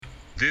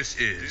This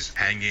is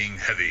Hanging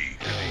Heavy.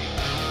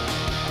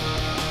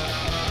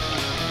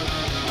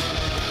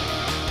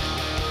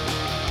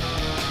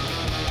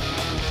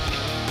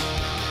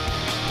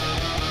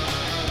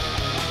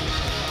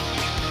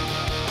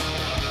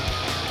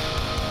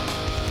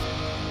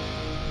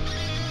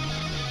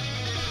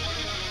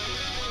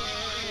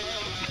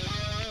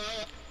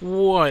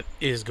 What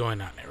is going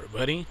on,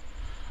 everybody?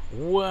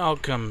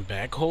 Welcome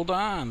back. Hold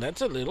on, that's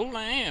a little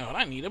loud.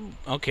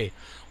 Okay,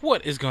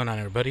 what is going on,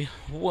 everybody?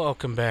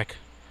 Welcome back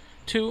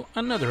to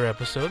another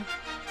episode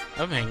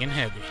of Hanging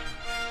Heavy.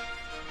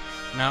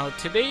 Now,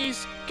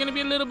 today's gonna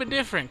be a little bit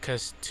different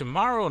because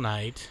tomorrow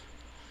night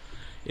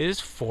is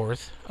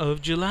 4th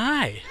of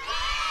July.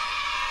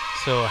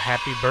 So,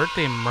 happy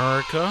birthday,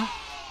 America.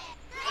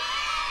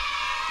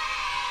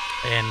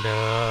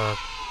 And,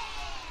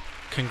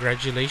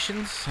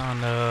 congratulations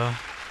on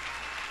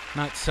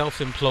not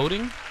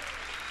self-imploding,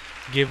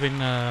 given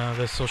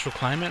the social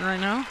climate right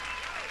now.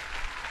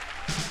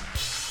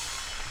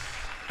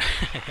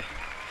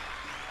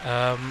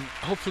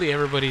 Hopefully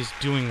everybody's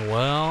doing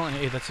well.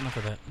 Hey, that's enough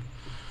of that.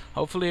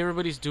 Hopefully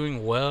everybody's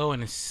doing well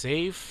and is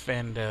safe,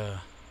 and I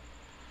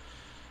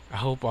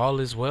hope all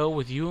is well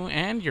with you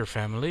and your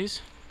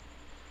families.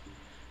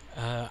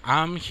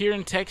 I'm here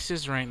in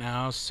Texas right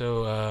now,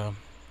 so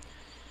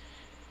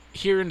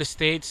here in the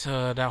States,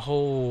 that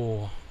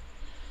whole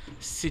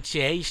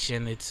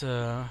situation, it's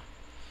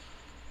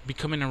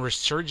becoming a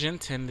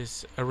resurgence, and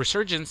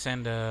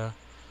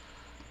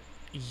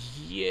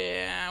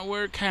yeah,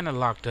 we're kind of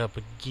locked up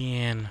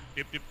again.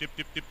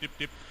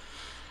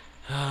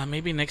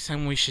 Maybe next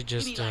time we should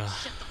just shut the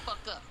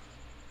fuck up.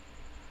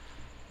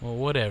 Well,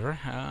 whatever.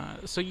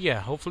 So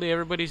yeah, hopefully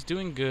everybody's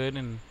doing good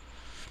and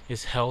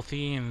is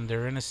healthy and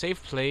they're in a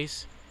safe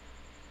place.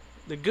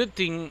 The good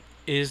thing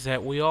is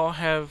that we all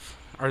have,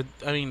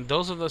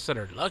 those of us that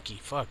are lucky,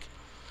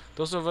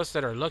 those of us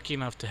that are lucky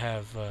enough to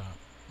have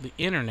the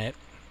internet,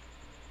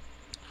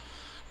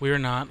 we're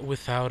not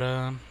without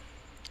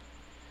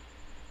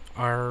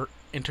our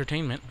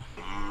entertainment.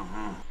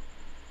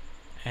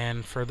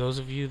 And for those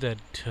of you that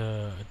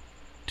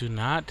do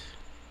not,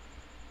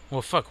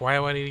 well, why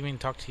would I even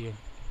talk to you?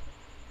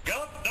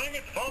 God dang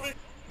it, Bobby!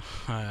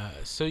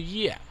 So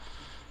yeah,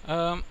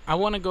 I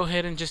want to go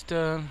ahead and just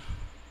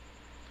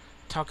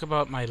talk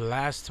about my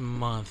last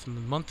month, the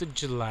month of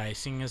July,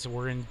 seeing as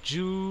we're in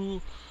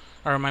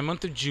my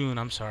month of June,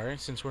 I'm sorry,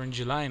 since we're in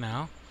July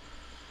now.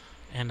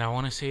 And I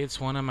want to say it's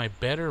one of my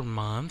better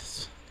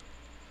months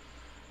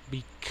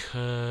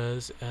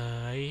because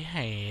I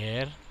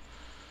had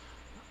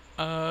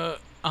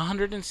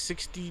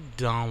 160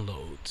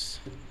 downloads.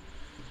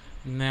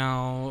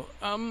 Now,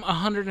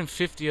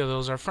 150 of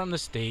those are from the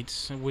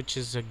States, which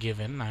is a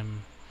given.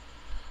 I'm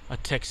a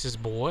Texas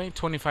boy.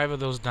 25 of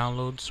those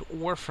downloads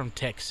were from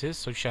Texas,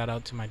 so shout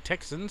out to my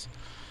Texans.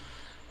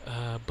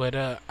 But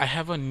I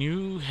have a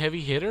new heavy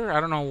hitter. I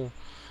don't know,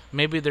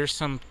 maybe there's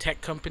some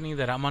tech company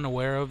that I'm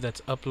unaware of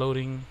that's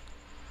uploading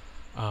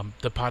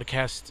the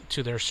podcast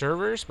to their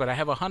servers, but I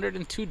have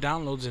 102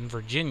 downloads in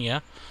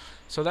Virginia,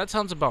 so that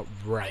sounds about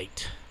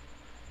right.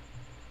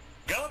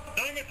 God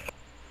dang it!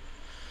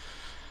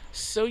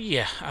 So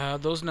yeah,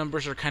 those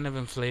numbers are kind of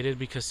inflated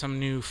because some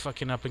new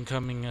fucking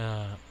up-and-coming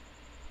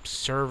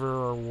server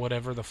or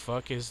whatever the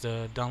fuck is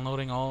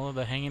downloading all of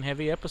the Hanging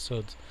Heavy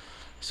episodes.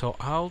 So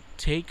I'll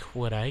take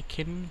what I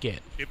can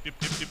get.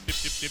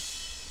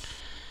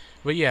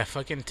 But yeah,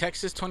 fucking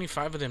Texas,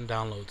 25 of them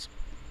downloads.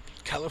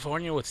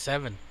 California with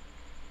 7.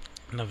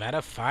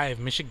 Nevada 5.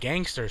 Michigan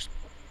Gangsters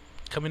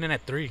coming in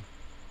at 3.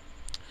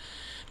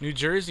 New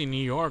Jersey, New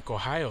York,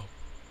 Ohio,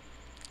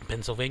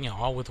 Pennsylvania,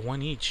 all with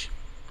 1 each.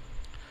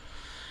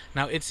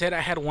 Now, it said I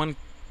had 1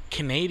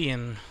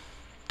 Canadian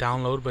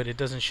download, but it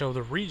doesn't show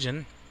the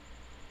region.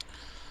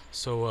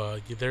 So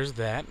there's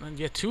that. And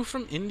yeah, 2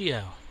 from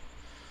India.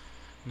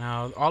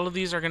 Now, all of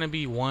these are going to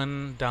be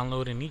 1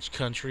 download in each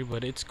country,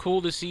 but it's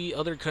cool to see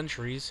other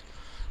countries,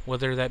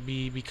 whether that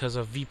be because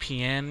of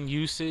VPN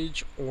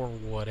usage or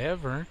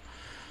whatever.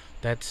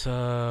 That's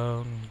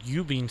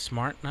you being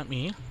smart, not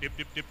me.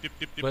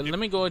 But let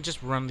me go and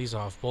just run these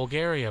off.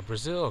 Bulgaria,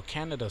 Brazil,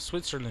 Canada,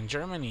 Switzerland,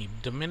 Germany,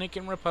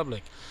 Dominican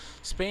Republic,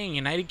 Spain,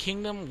 United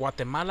Kingdom,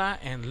 Guatemala,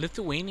 and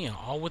Lithuania,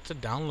 all with the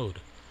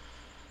download.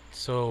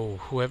 So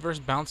whoever's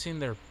bouncing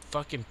their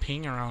fucking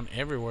ping around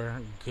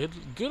everywhere,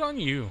 good on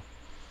you.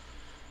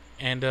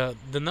 And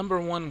the number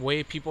 1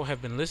 way people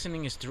have been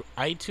listening is through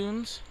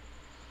iTunes.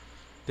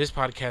 This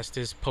podcast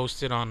is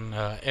posted on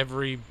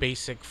every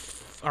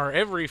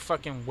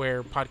fucking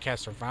where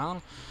podcasts are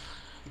found.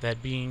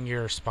 That being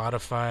your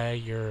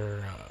Spotify,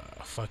 your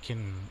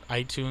fucking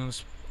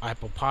iTunes,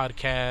 Apple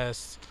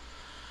Podcasts.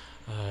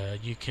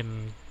 You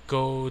can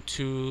go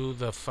to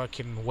the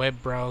fucking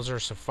web browser,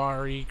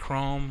 Safari,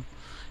 Chrome,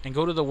 and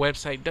go to the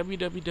website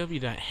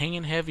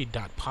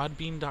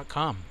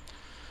www.hangingheavy.podbean.com.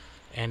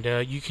 And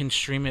you can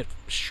stream it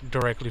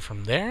directly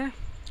from there.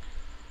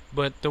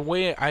 But the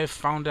way I've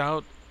found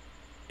out,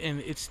 and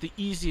it's the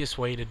easiest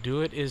way to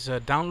do it, is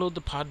download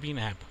the Podbean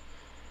app.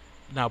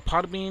 Now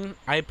Podbean,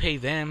 I pay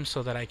them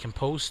so that I can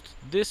post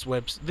this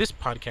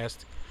podcast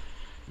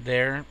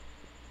there.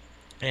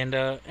 And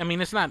I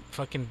mean, it's not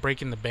fucking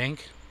breaking the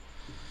bank.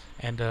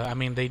 And I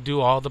mean, they do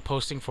all the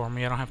posting for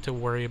me. I don't have to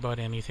worry about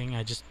anything.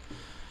 I just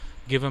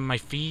give them my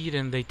feed,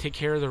 and they take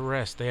care of the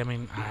rest. I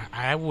mean,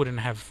 I wouldn't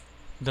have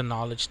the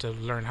knowledge to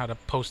learn how to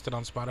post it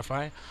on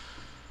Spotify.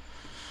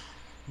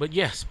 But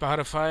yeah,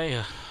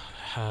 Spotify,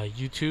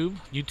 YouTube.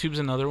 YouTube's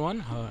another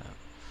one.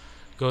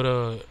 Go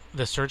to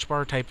the search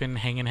bar, type in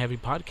Hangin' Heavy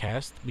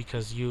Podcast,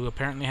 because you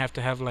apparently have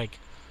to have like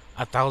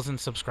 1,000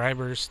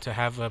 subscribers to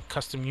have a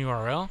custom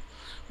URL,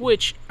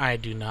 which I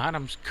do not.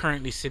 I'm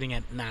currently sitting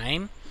at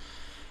 9.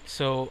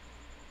 So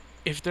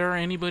if there are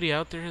anybody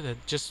out there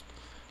that just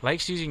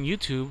likes using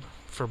YouTube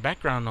for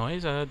background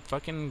noise,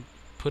 fucking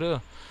put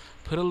a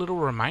little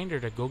reminder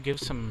to go give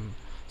some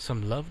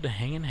love to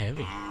Hangin'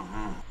 Heavy.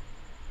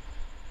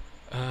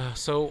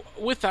 So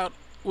with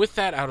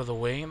that out of the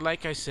way,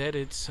 like I said,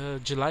 it's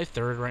July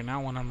 3rd right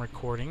now when I'm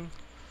recording.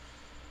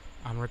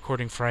 I'm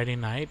recording Friday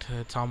night.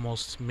 It's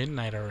almost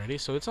midnight already,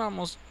 so it's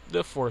almost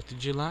the 4th of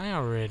July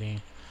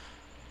already.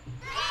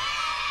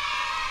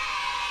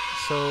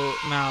 So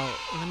now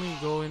let me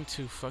go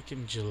into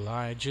fucking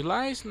July.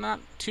 July's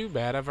not too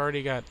bad. I've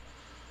already got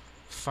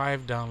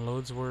 5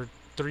 downloads. We're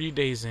 3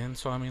 days in,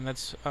 so I mean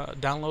that's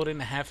download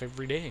and a half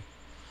every day.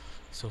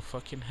 So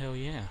fucking hell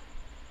yeah.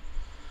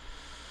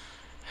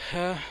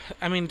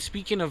 I mean,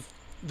 speaking of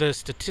the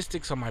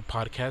statistics on my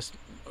podcast,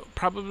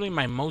 probably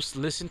my most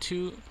listened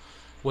to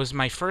was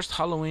my first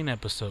Halloween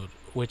episode,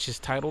 which is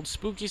titled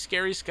Spooky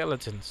Scary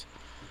Skeletons.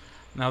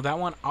 Now that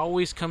one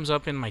always comes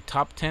up in my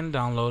top 10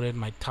 downloaded,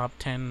 my top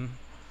 10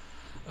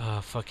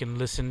 fucking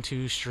listened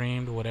to,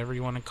 streamed, whatever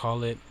you want to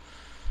call it.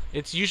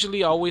 It's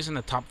usually always in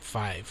the top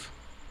 5.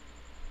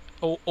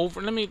 You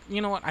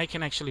know what? I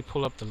can actually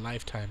pull up the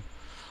lifetime.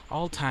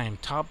 All time,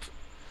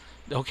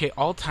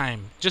 all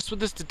time. Just with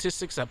the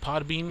statistics that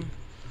Podbean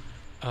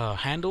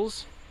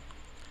handles.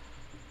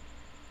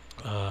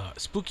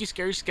 Spooky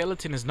Scary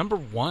Skeleton is number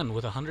 1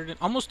 with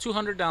almost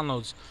 200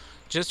 downloads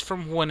just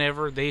from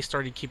whenever they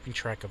started keeping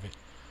track of it.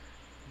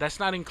 That's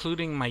not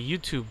including my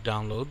YouTube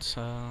downloads.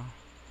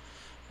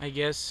 I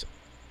guess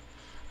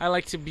I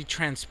like to be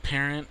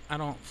transparent. I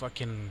don't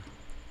fucking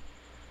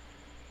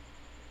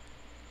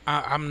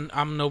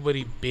I'm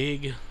nobody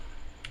big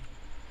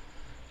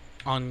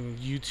on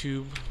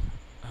YouTube.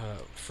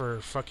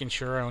 For fucking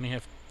sure, I only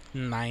have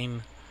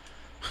 9.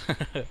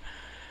 I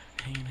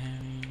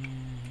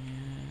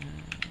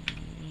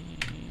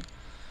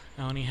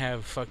only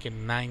have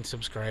fucking 9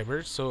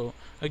 subscribers. So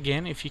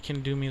again, if you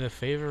can do me the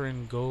favor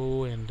and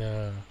go and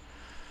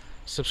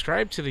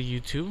subscribe to the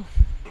YouTube,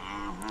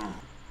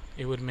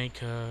 it would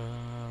make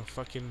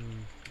it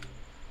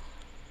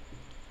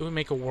would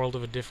make a world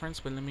of a difference.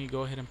 But let me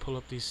go ahead and pull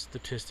up these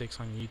statistics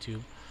on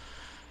YouTube.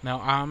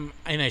 Now I'm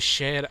in a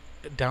shed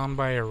down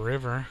by a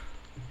river,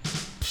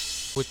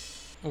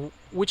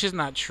 which is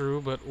not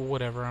true, but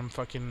whatever. I'm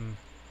fucking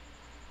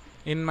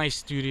in my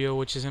studio,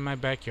 which is in my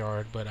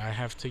backyard, but I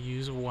have to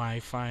use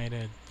Wi-Fi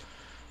to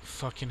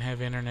fucking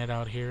have internet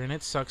out here, and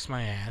it sucks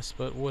my ass,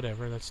 but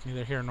whatever. That's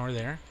neither here nor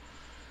there.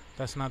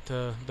 That's not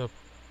the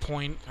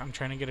point I'm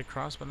trying to get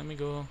across. But let me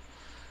go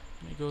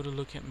to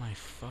look at my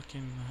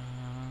fucking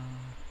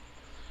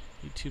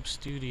YouTube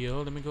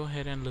studio. Let me go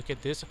ahead and look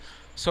at this.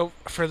 So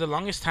for the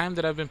longest time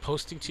that I've been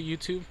posting to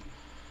YouTube,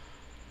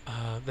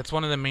 that's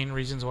one of the main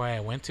reasons why I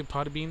went to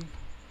Podbean.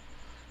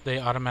 They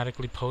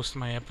automatically post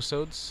my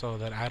episodes so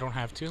that I don't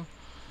have to.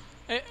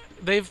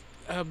 They've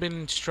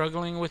been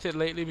struggling with it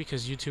lately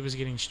because YouTube is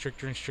getting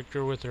stricter and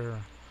stricter with their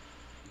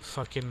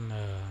fucking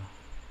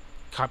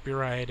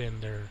copyright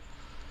and their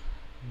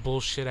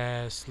bullshit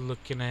ass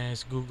looking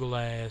ass Google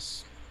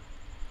ass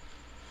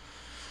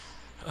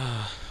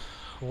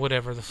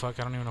whatever the fuck.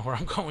 I don't even know where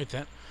I'm going with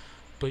that.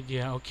 But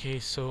yeah, okay,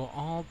 so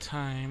all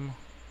time,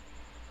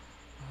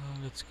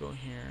 let's go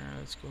here,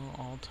 let's go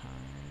all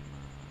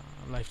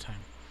time,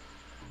 lifetime.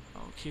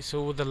 Okay,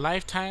 so with the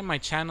lifetime, my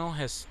channel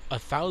has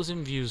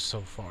 1,000 views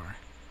so far.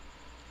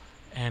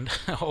 And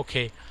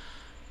okay,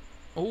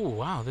 oh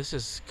wow, this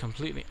is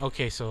completely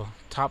okay. So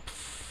top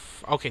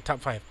 5.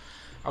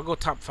 I'll go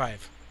top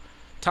 5.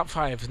 Top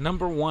 5,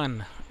 number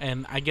 1,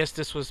 and I guess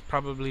this was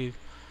probably,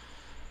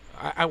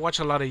 I watch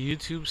a lot of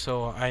YouTube,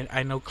 so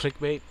I know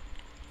clickbait.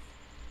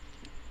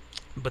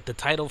 But the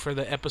title for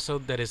the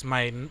episode that is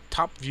my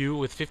top view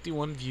with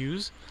 51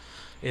 views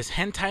is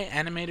Hentai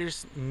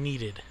Animators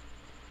Needed.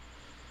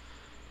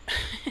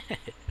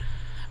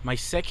 My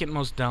second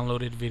most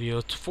downloaded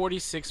video,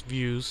 46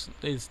 views,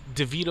 is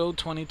DeVito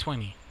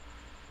 2020.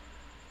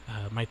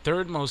 My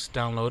third most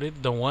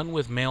downloaded, the one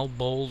with male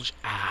bulge.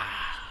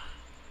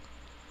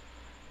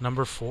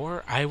 Number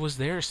 4, I Was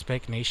There,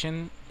 Spec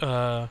Nation.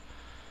 So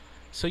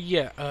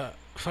yeah,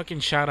 fucking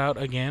shout out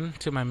again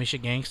to my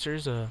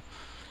Michigangsters.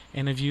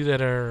 And of you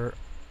that are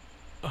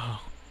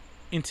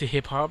into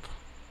hip hop.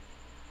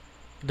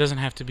 It doesn't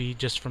have to be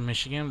just from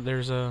Michigan.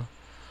 There's a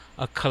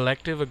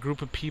collective, a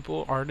group of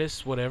people,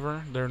 artists,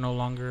 whatever. They're no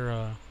longer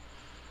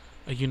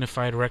a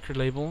unified record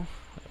label.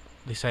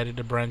 decided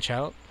to branch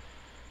out,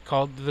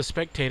 called the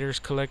Spectators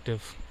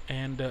Collective,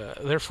 and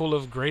they're full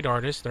of great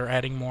artists. They're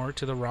adding more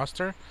to the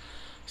roster,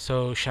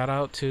 so shout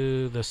out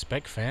to the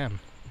Spec fam.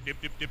 Dip,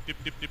 dip, dip,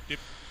 dip, dip, dip, dip.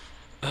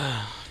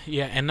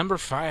 Yeah, and number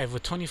 5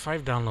 with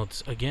 25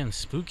 downloads, again,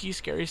 Spooky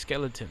Scary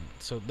Skeleton.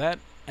 So that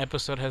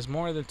episode has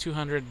more than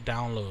 200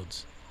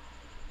 downloads.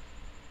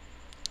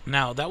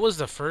 Now, that was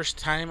the first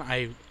time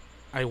I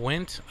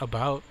went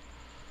about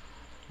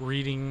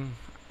reading.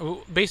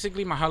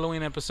 Basically, my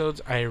Halloween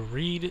episodes, I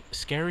read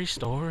scary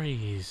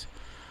stories.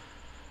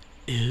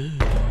 Ew.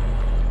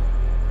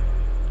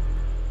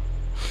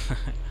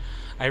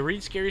 I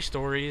read scary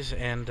stories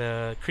and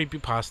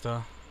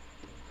creepypasta.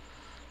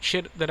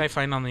 Shit that I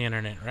find on the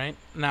internet, right?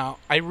 Now,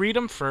 I read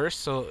them first,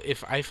 so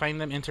if I find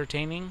them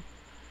entertaining,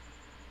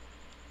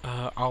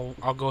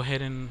 I'll go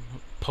ahead and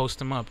post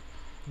them up.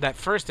 That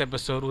first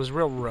episode was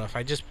real rough.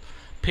 I just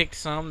picked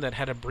some that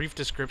had a brief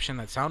description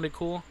that sounded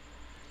cool,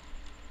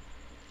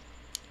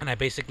 and I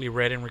basically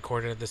read and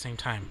recorded at the same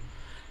time.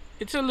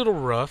 It's a little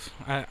rough.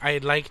 I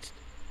like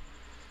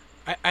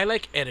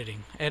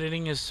editing.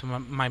 Editing is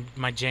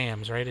my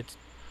jams, right? It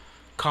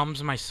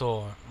calms my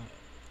soul.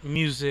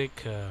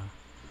 Music.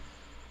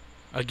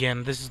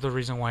 Again, this is the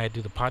reason why I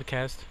do the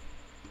podcast.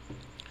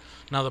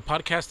 Now, the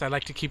podcast, I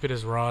like to keep it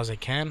as raw as I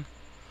can.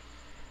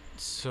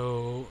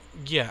 So,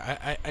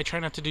 yeah, I try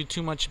not to do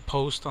too much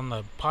post on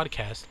the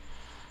podcast.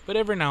 But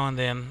every now and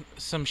then,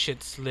 some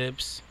shit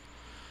slips.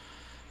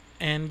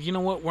 And you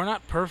know what? We're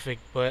not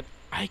perfect, but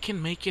I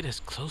can make it as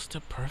close to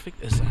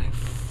perfect as I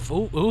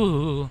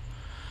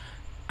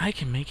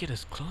can make it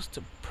as close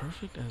to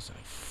perfect as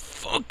I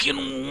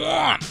fucking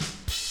want.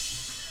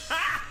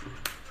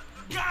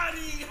 Got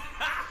it!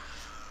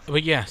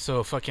 But yeah,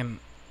 so fucking,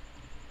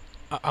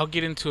 I'll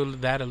get into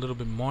that a little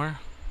bit more.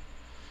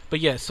 But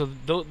yeah, so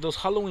those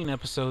Halloween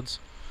episodes,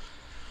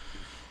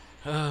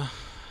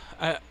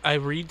 I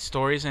read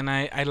stories and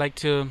I like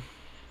to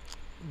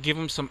give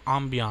them some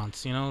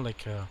ambiance, you know,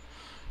 like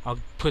I'll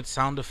put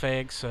sound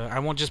effects. I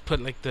won't just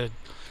put like the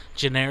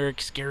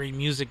generic scary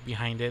music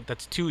behind it.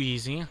 That's too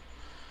easy.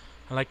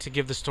 I like to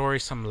give the story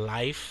some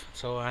life,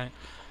 so I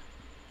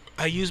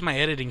use my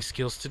editing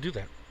skills to do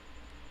that.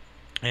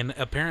 And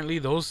apparently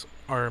those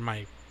are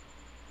my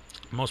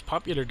most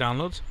popular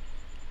downloads.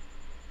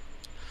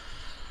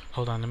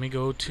 Hold on, let me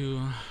go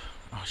to...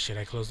 Oh shit,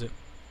 I closed it.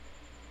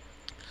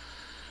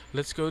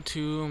 Let's go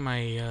to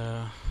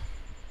my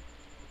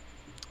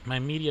my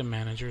media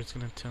manager. It's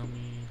gonna tell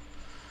me...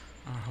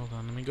 hold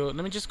on,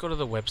 let me just go to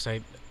the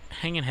website,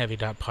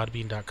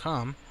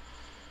 hangingheavy.podbean.com,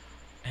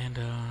 and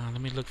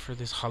let me look for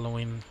this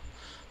Halloween.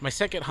 My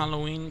second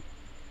Halloween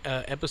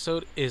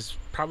episode is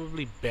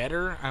probably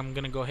better. I'm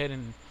gonna go ahead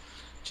and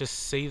just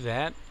say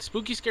that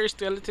Spooky Scary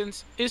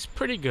Skeletons is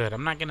pretty good.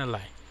 I'm not gonna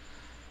lie.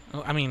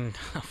 Oh, I mean,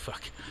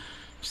 fuck,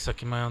 I'm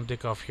sucking my own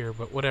dick off here,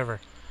 but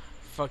whatever.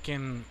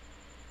 Fucking,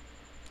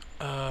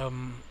 yeah,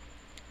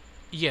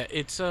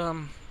 it's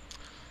a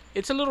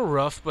little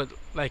rough, but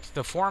like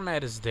the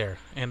format is there.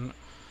 And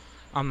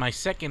on my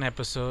second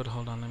episode,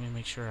 hold on, let me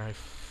make sure I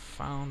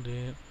found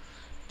it.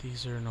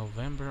 These are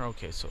November.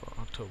 Okay, so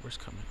October's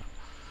coming up.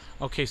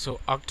 Okay, so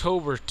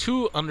October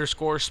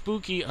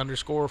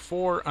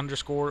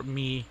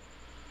 2_spooky_4_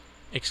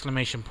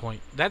 exclamation point.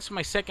 That's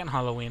my second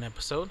Halloween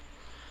episode.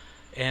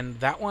 And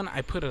that one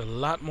I put a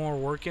lot more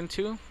work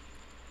into.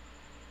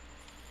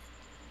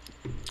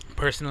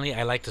 Personally,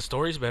 I like the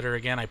stories better.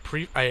 Again, I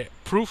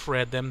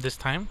proofread them this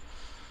time.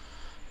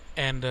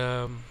 And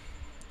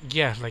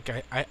yeah, like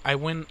I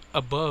went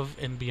above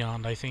and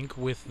beyond, I think,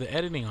 with the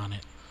editing on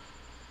it.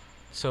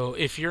 So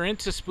if you're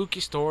into spooky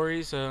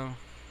stories,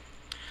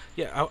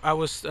 yeah, I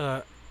was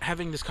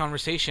having this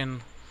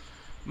conversation.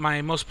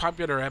 My most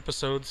popular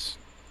episodes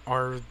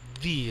are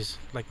these,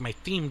 like my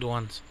themed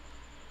ones.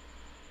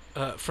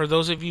 For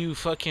those of you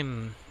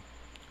fucking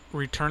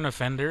return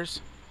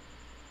offenders,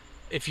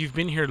 if you've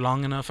been here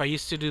long enough, I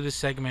used to do this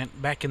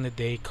segment back in the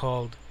day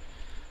called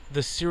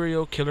the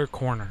Serial Killer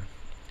Corner.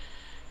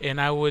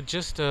 And I would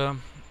just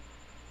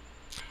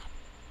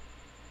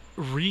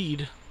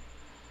read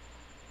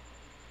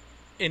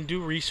and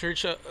do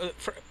research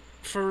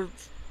for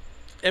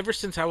ever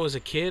since I was a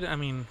kid. I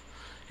mean,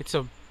 it's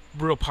a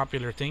real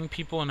popular thing.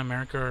 People in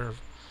America are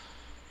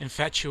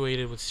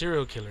infatuated with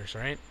serial killers,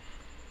 right?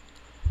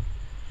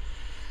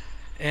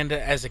 And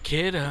as a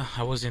kid,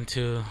 I was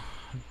into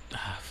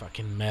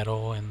fucking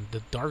metal and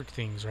the dark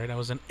things, right? I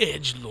was an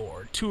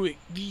edgelord to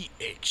the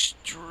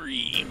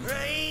extreme.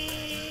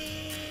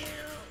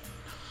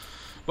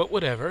 But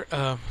whatever,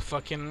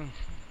 fucking...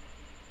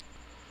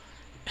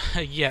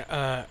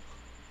 yeah,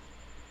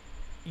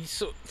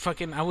 so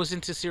fucking, I was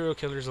into serial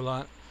killers a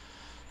lot.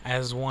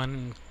 As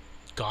one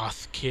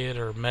goth kid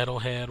or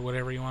metalhead,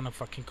 whatever you want to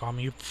fucking call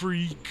me,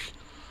 freak.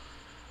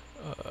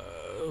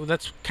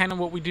 That's kind of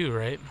what we do,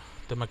 right?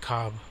 The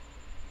macabre,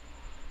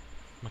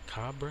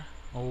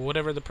 or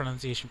whatever the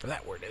pronunciation for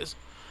that word is.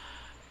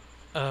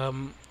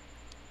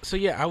 So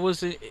yeah, I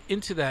was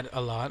into that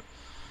a lot.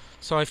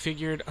 So I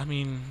figured, I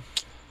mean,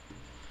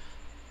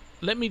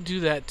 let me do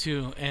that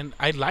too. And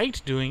I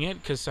liked doing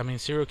it because I mean,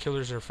 serial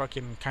killers are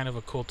fucking kind of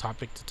a cool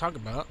topic to talk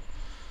about.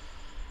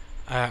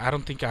 I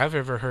don't think I've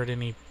ever heard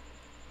any.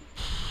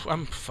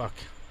 Fuck.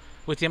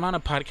 With the amount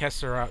of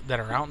podcasts that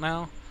are out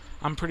now,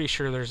 I'm pretty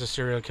sure there's a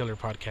serial killer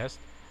podcast.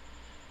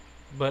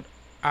 But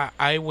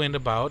I went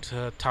about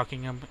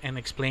talking and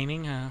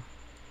explaining,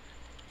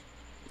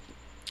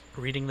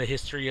 reading the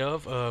history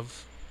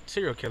of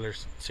serial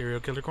killers, Serial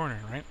Killer Corner,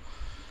 right?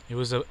 It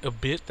was a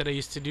bit that I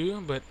used to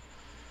do, but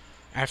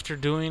after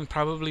doing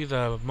probably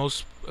the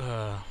most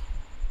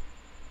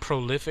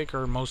prolific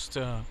or most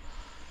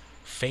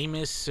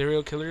famous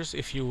serial killers,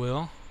 if you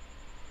will,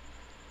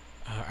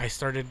 I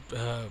started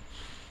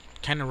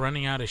kind of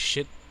running out of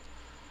shit.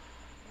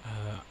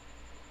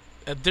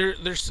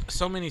 There's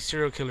so many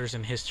serial killers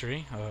in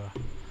history.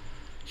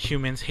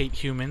 Humans hate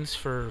humans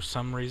for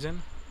some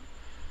reason.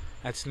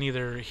 That's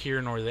neither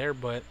here nor there,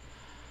 but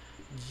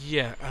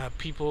yeah,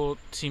 people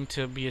seem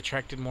to be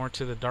attracted more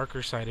to the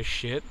darker side of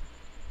shit.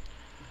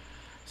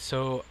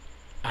 So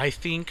I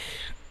think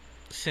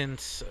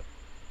since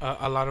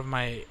a lot of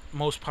my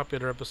most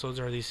popular episodes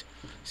are these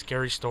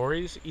scary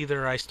stories,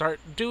 either I start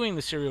doing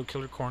the Serial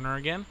Killer Corner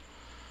again,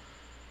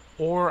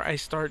 or I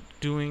start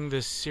doing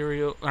the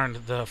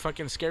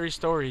fucking scary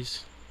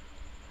stories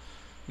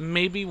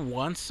maybe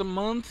once a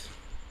month.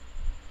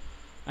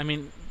 I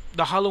mean,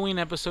 the Halloween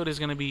episode is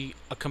going to be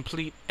a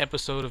complete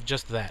episode of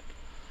just that.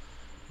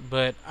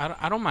 But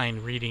I don't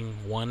mind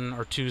reading one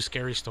or two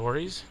scary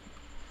stories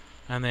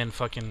and then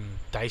fucking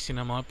dicing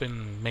them up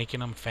and making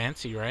them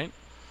fancy, right?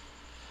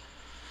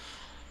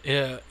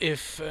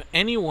 If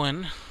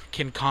anyone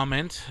can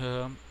comment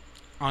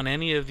on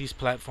any of these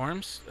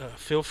platforms,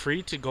 feel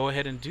free to go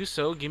ahead and do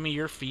so. Give me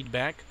your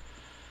feedback.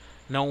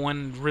 No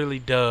one really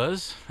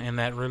does, and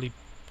that really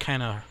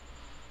kind of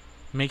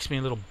makes me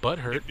a little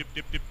butthurt.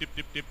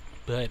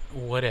 But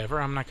whatever,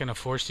 I'm not going to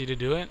force you to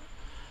do it.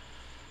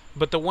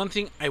 But the one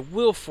thing I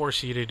will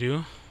force you to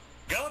do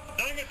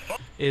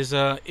is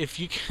if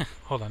you can,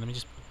 hold on, let me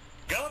just.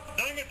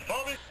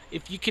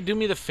 If you could do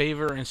me the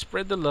favor and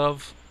spread the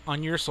love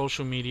on your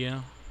social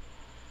media.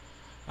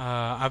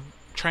 I'm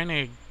trying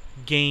to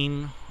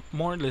gain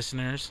more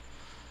listeners,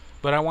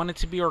 but I want it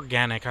to be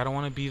organic. I don't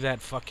want to be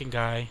that fucking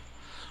guy.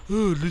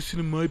 Oh, listen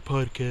to my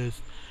podcast.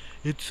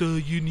 It's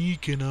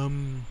unique and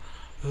I'm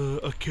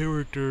a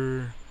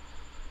character.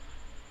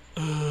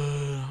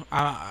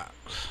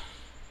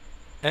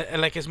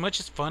 Like, as much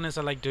as fun as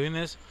I like doing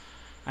this,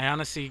 I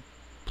honestly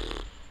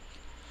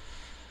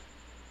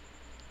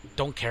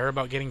don't care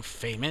about getting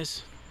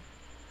famous.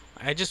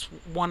 I just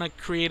want to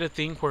create a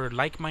thing where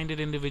like-minded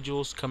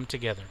individuals come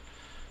together.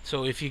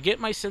 So if you get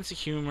my sense of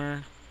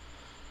humor,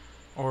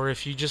 or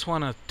if you just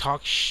want to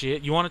talk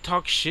shit,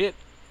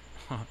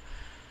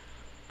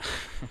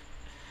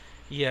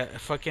 yeah,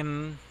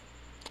 fucking,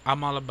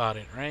 I'm all about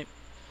it, right?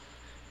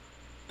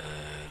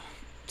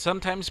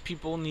 Sometimes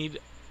people need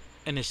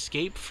an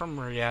escape from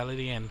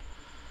reality, and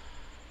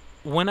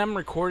when I'm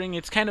recording,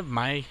 it's kind of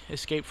my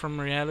escape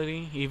from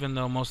reality, even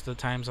though most of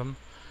the times I'm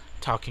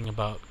talking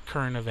about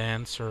current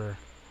events or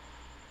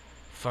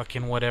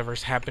fucking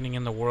whatever's happening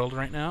in the world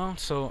right now.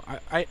 So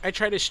I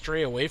try to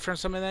stray away from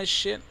some of that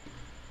shit,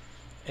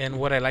 and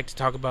what I like to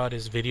talk about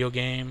is video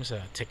games,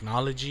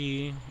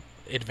 technology,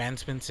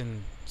 advancements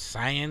in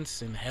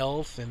science and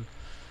health, and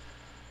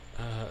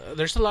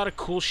there's a lot of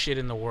cool shit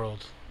in the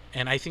world,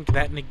 and I think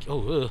that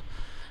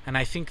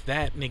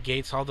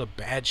negates all the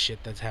bad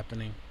shit that's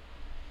happening,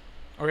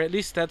 or at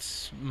least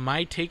that's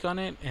my take on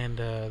it, and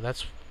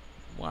that's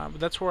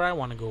where I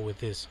want to go with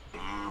this.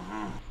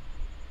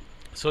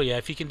 So yeah,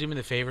 if you can do me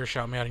the favor,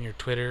 shout me out on your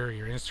Twitter,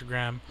 your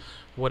Instagram,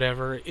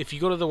 whatever. If you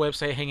go to the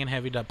website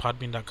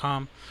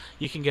hangingheavy.podbean.com,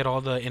 you can get all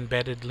the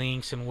embedded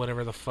links and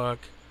whatever the fuck.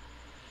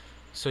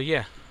 So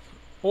yeah,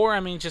 or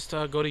I mean, just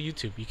go to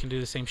YouTube. You can do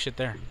the same shit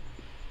there.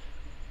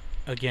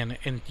 Again,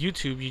 in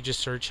YouTube, you just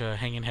search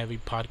Hanging Heavy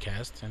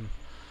Podcast, and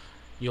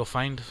you'll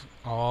find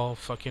all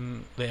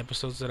fucking the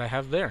episodes that I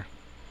have there.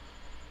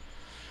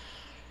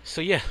 So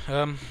yeah,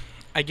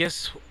 I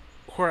guess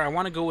where I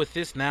want to go with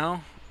this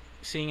now,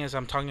 seeing as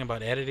I'm talking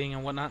about editing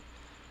and whatnot,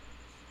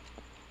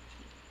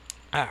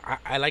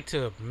 I like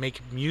to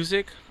make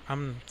music.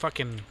 I'm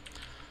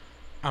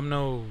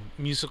no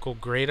musical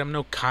great. I'm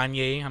no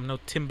Kanye. I'm no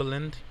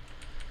Timbaland.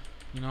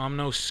 You know, I'm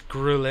no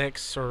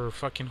Skrillex or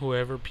fucking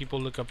whoever people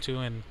look up to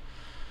in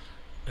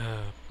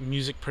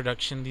music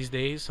production these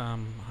days.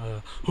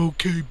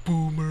 Okay,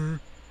 boomer.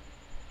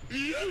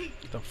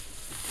 Get the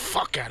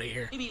fuck out of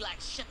here. He be like,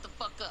 shut the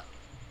fuck up.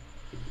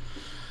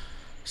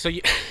 So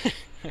yeah,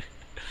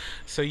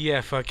 so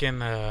yeah, fucking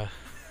Got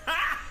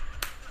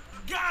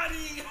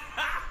him!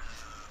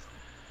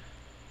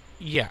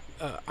 yeah.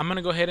 I'm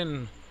gonna go ahead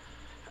and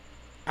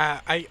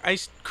I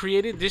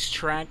created this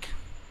track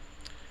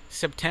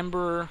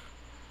September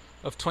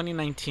of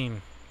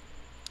 2019,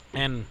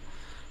 and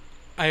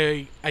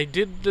I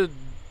did the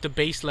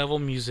bass level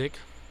music,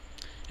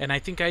 and I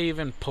think I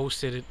even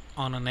posted it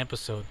on an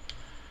episode.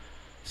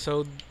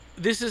 So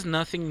this is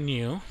nothing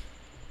new.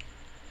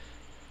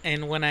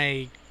 And when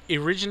I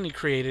originally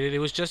created it, it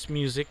was just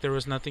music. There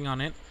was nothing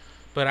on it,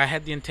 but I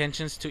had the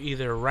intentions to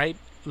either write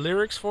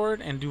lyrics for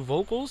it and do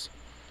vocals,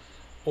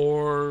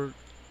 or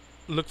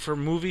look for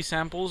movie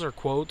samples or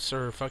quotes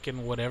or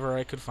fucking whatever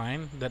I could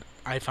find that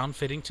I found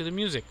fitting to the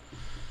music.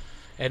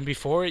 And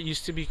before, it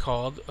used to be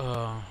called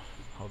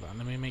hold on,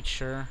 let me make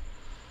sure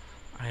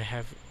I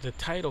have the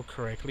title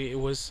correctly. It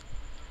was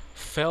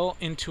Fell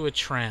into a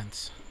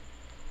Trance.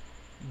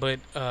 But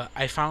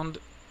I found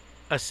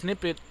a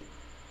snippet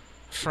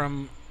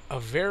from a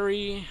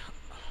very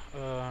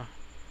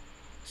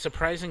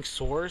surprising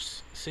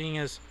source, seeing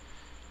as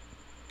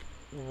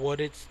what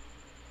it's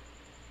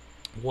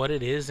what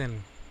it is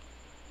and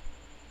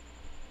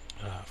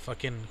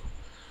fucking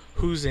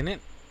who's in it.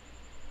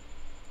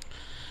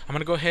 I'm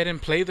gonna go ahead and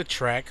play the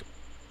track,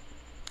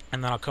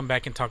 and then I'll come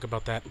back and talk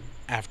about that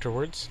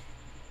afterwards.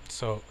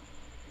 So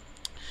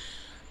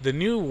the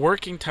new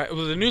working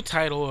title, the new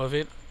title of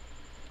it,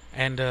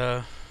 and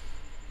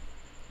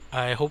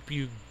I hope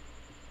you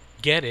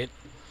get it,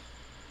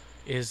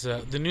 is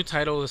the new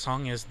title of the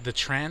song is "The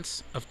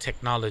Trance of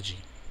Technology,"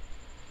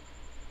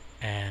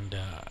 and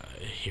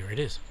here it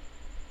is.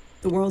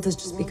 The world has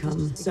just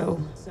become so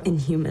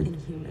inhuman.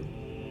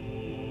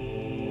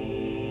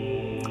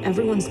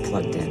 Everyone's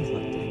plugged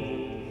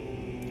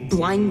in,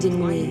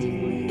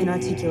 blindingly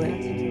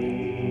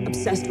inarticulate,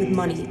 obsessed with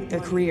money, their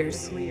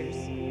careers,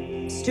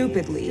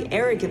 stupidly,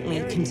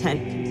 arrogantly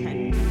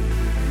content.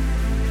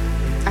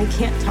 I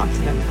can't talk to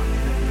them.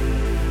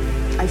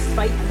 I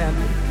fight them.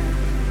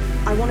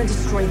 I want to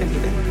destroy them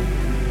even.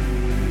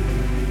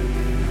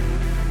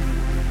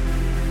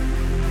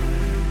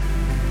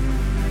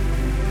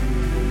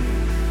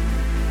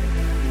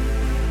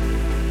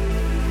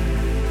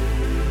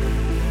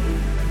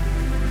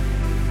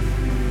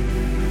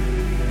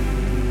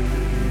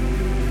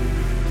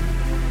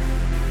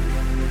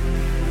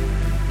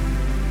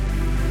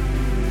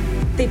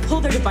 They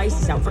pull their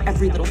devices out for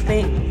every little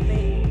thing,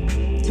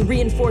 to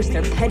reinforce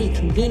their petty,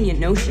 convenient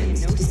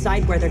notions, to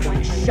decide where they're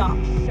going to shop,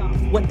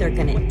 what they're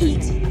going to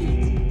eat,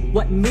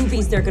 what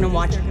movies they're going to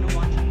watch,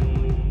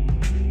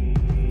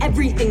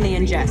 everything they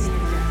ingest.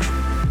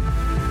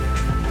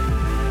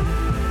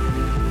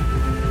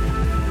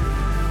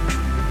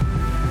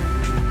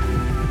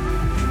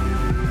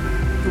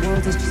 The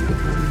world has just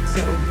become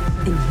so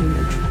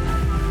inhuman.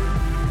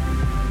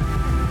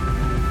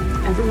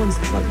 Everyone's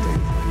plugged in,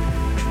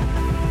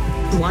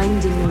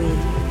 blindingly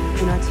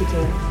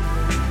inarticulate,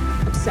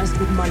 obsessed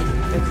with money,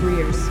 their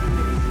careers,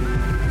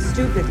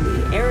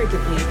 stupidly,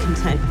 arrogantly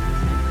content.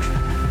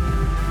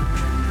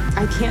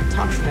 I can't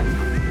talk to them.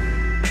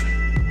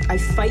 I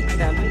fight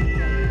them.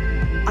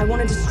 I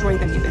want to destroy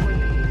them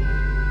even.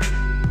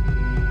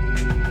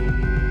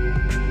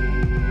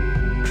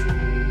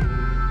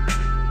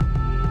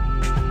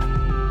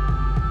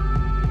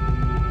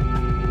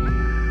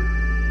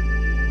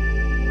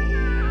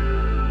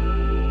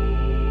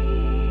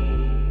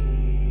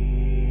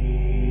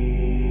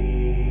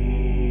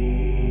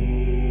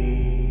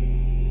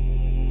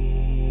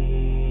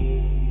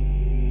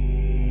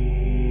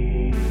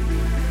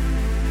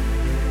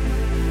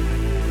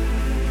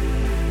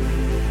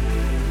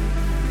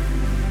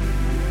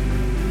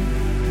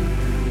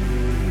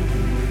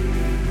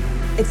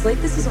 It's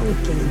like this is all a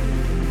game.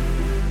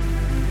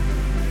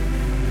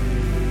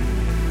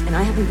 And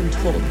I haven't been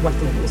told what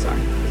the rules are.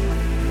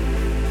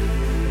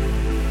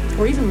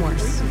 Or even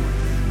worse,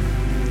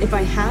 if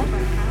I had,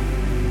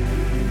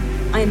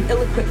 I am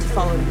ill-equipped to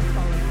follow them.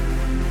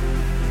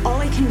 All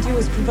I can do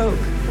is provoke.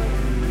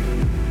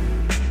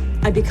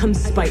 I become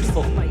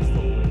spiteful.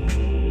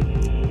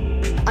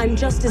 I'm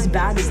just as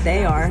bad as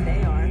they are.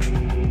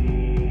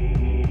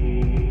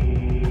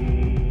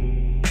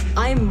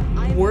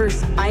 I'm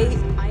worse. I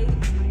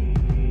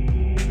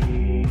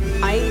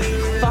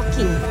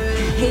fucking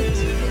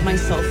hate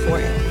myself for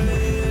it.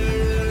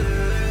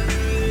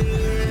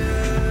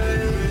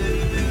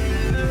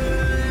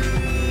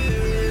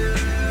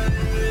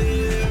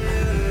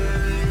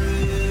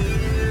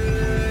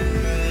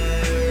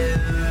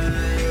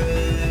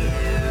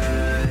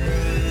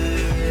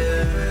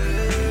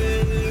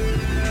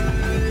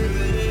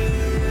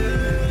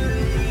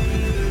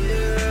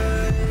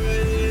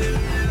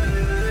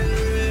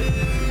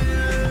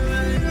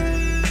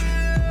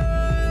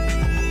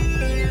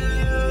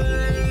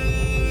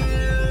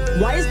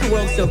 Why is the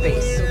world so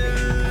base?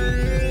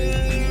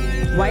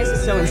 Why is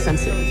it so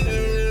insensitive?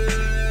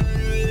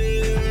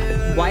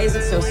 Why is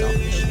it so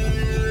selfish?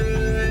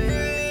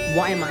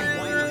 Why am I?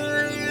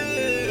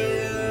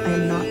 I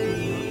am not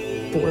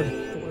for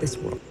this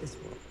world.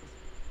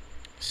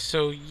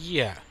 So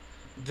yeah,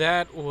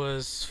 that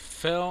was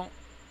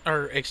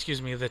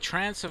The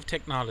Trance of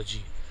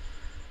Technology.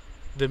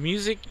 The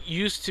music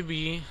used to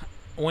be,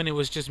 when it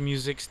was just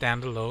music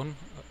standalone,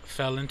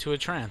 fell into a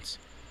trance.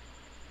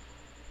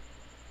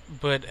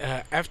 But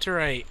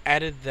after I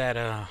added that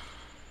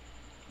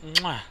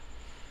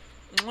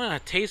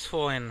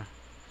tasteful and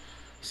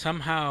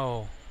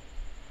somehow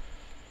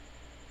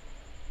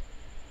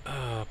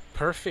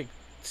perfect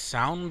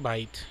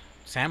soundbite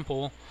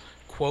sample,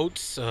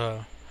 quotes,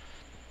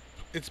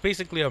 It's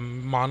basically a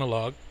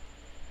monologue.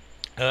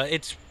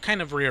 It's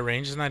kind of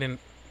rearranged. It's not in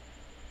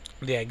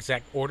the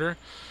exact order,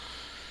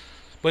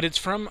 but it's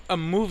from a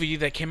movie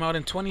that came out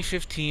in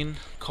 2015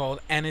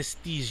 called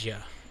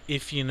Anesthesia.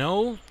 If you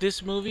know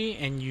this movie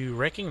and you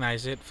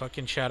recognize it,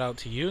 fucking shout out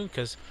to you,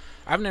 because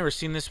I've never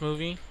seen this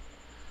movie.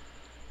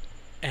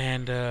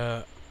 And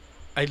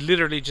I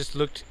literally just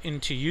looked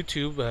into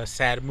YouTube,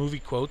 sad movie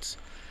quotes,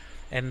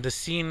 and the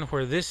scene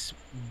where this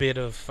bit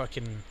of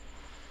fucking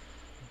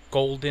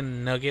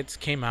golden nuggets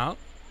came out.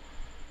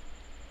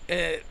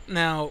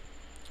 Now,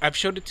 I've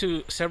showed it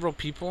to several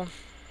people,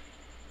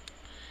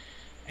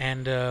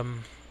 and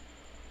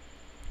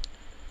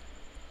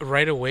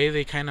right away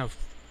they kind of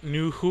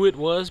knew who it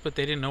was, but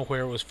they didn't know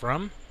where it was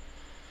from.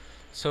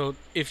 So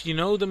if you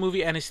know the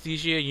movie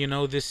Anesthesia, you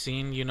know this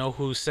scene, you know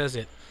who says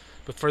it.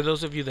 But for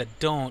those of you that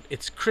don't,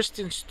 it's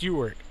Kristen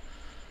Stewart,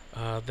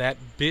 that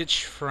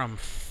bitch from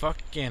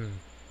fucking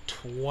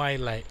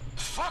Twilight.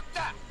 Fuck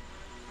that!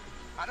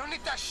 I don't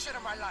need that shit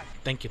in my life.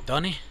 Thank you,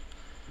 Tony.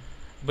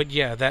 But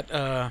yeah,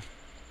 that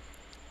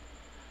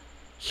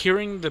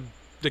hearing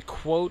the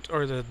quote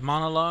or the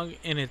monologue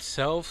in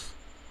itself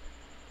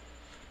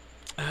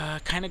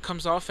kind of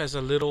comes off as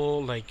a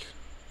little like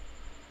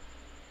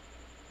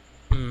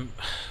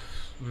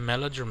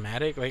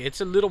melodramatic. Like,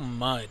 it's a little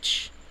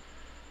much.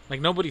 Like,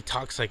 nobody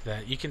talks like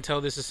that. You can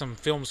tell this is some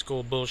film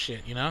school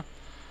bullshit, you know?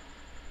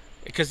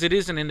 Because it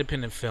is an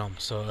independent film,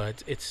 so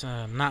it's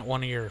not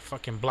one of your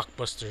fucking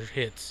blockbuster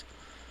hits.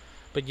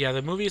 But yeah,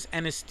 the movie is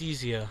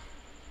Anesthesia.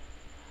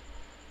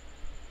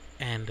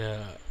 And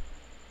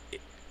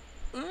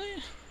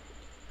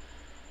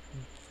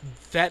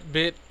that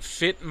bit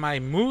fit my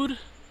mood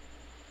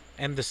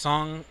and the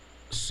song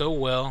so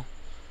well,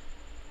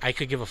 I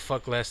could give a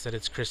fuck less that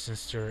it's Kristen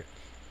Stewart.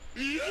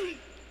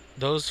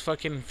 Those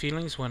fucking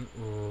feelings went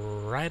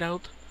right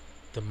out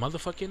the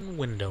motherfucking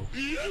window.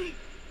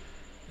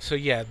 So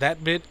yeah,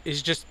 that bit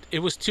is just, it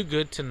was too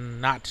good to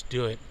not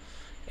do it.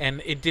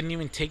 And it didn't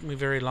even take me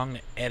very long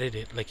to edit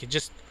it. Like, it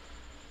just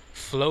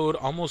flowed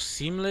almost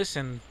seamless,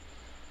 and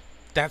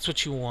that's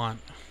what you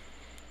want.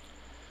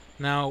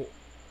 Now,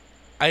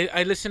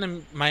 I listen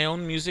to my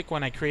own music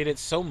when I create it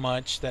so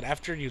much that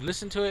after you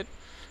listen to it,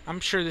 I'm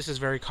sure this is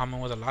very common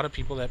with a lot of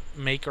people that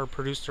make or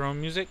produce their own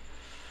music.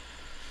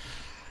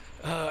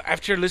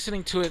 After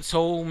listening to it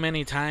so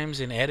many times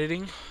in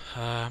editing,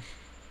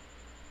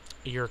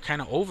 you're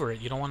kind of over it.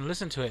 You don't want to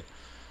listen to it.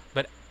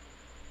 But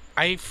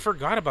I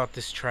forgot about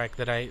this track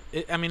that I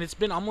mean, it's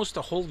been almost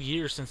a whole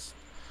year since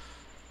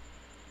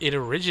it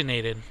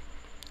originated.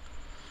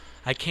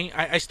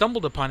 I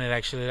stumbled upon it,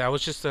 actually. I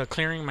was just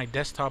clearing my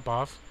desktop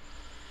off,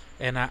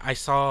 and I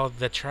saw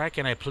the track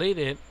and I played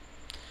it,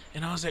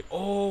 and I was like,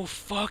 oh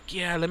fuck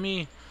yeah, let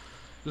me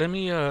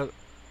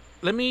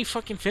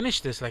fucking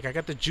finish this. Like, I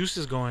got the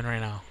juices going right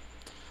now.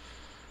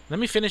 Let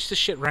me finish this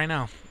shit right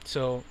now.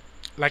 So,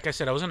 like I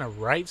said, I was gonna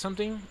write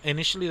something.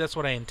 Initially, that's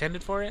what I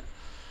intended for it.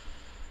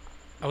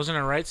 I was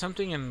gonna write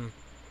something and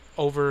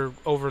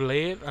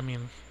overlay it. I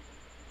mean,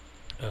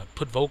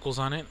 put vocals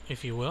on it,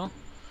 if you will,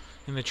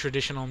 in the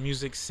traditional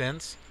music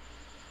sense.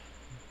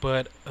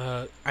 But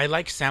I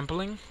like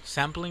sampling.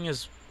 Sampling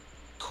is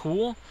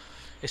cool,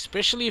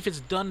 especially if it's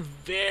done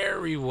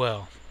very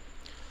well.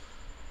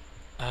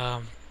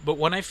 But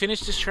when I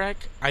finished this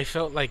track, I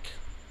felt like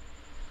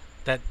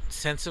that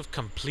sense of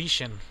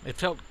completion. It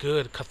felt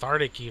good,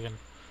 cathartic even.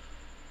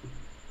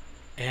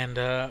 And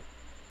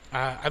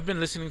I've been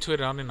listening to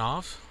it on and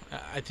off.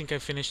 I think I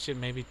finished it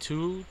maybe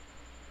 2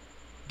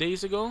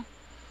 days ago.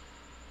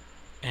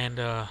 And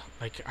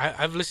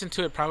I've listened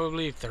to it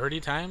probably 30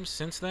 times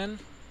since then,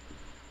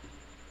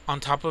 on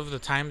top of the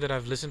time that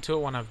I've listened to it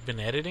when I've been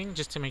editing,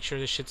 just to make sure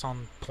this shit's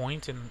on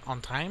point and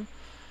on time.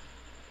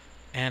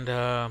 And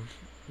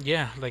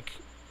yeah, like,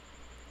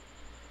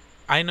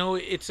 I know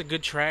it's a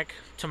good track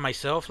to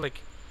myself,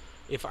 like,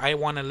 if I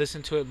want to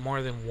listen to it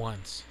more than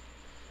once,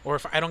 or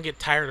if I don't get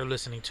tired of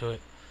listening to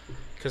it.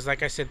 Because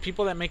like I said,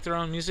 people that make their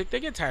own music, they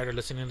get tired of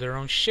listening to their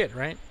own shit,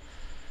 right?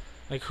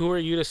 Like, who are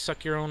you to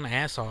suck your own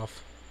ass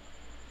off?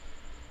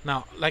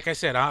 Now, like I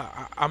said,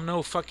 I'm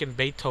no fucking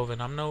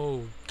Beethoven. I'm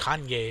no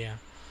Kanye.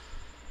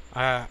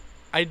 I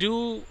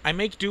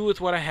make do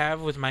with what I have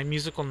with my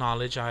musical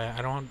knowledge.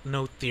 I don't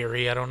know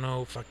theory. I don't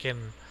know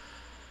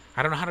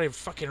how to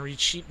fucking read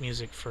sheet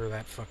music, for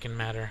that fucking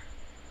matter.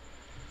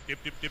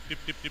 Dip, dip, dip,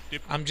 dip, dip, dip,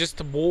 dip. I'm just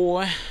a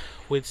boy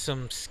with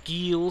some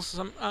skills,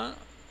 some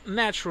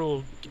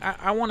natural,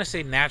 I want to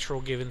say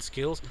natural given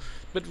skills,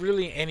 but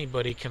really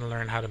anybody can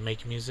learn how to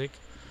make music.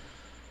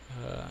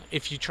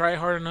 If you try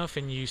hard enough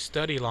and you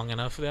study long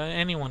enough,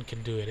 anyone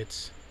can do it.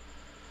 It's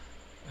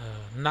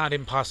not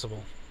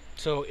impossible.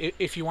 So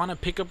if you want to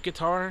pick up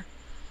guitar,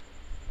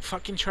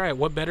 fucking try it.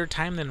 What better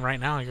time than right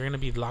now? You're going to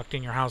be locked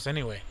in your house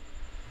anyway.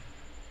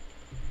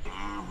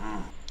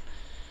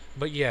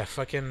 But yeah,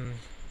 fucking,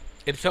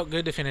 it felt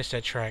good to finish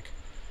that track.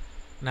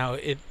 Now,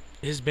 it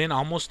has been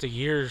almost a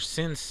year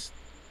since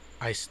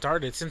I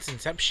started, since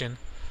inception.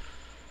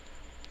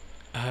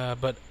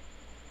 But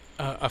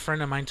a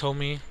friend of mine told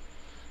me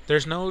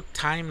there's no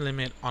time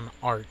limit on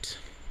art.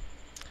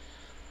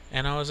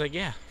 And I was like,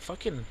 yeah,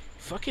 fucking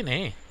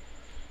A.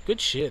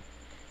 Good shit.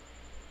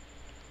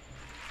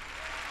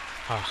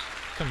 Ah,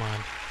 come on.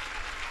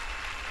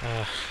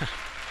 Uh,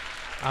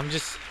 I'm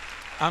just,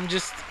 I'm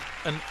just,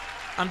 an,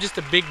 I'm just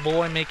a big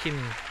boy making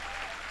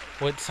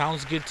what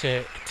sounds good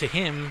to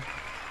him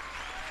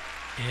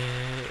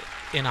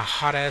in a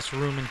hot ass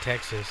room in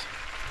Texas.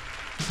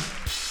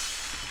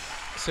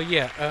 So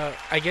yeah,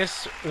 I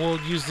guess we'll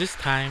use this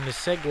time to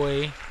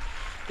segue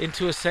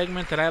into a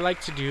segment that I like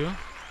to do.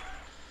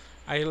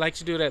 I like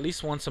to do it at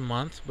least once a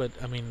month, but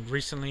I mean,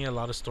 recently a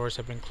lot of stores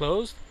have been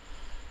closed.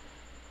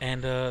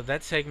 And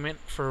that segment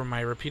for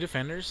my repeat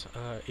offenders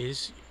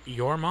is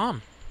Your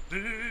Mom.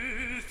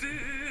 This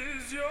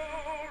is your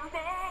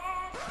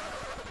mom.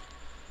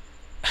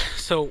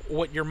 So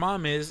what Your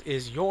Mom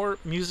is your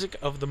music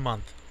of the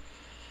month.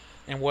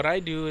 And what I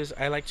do is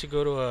I like to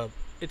go to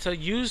it's a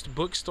used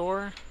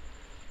bookstore.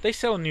 They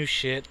sell new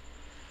shit,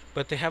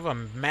 but they have a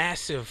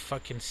massive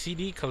fucking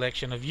CD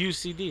collection of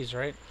used CDs,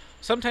 right?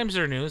 Sometimes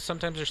they're new,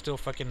 sometimes they're still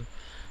fucking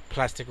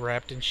plastic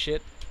wrapped and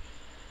shit.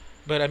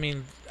 But I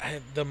mean,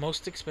 the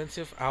most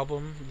expensive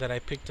album that I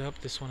picked up,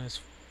 this one is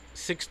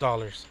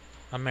 $6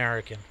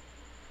 American.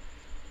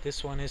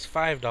 This one is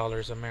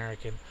 $5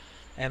 American.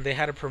 And they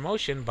had a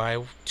promotion,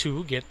 buy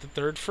two, get the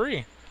third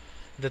free.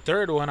 The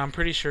third one, I'm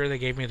pretty sure they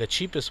gave me the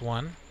cheapest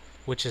one,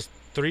 which is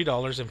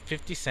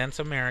 $3.50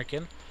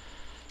 American.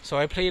 So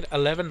I paid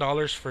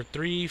 $11 for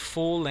 3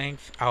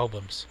 full-length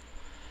albums.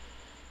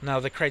 Now,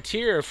 the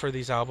criteria for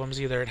these albums,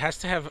 either it has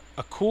to have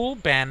a cool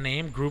band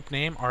name, group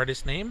name,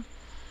 artist name.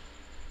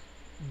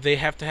 They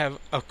have to have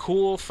a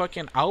cool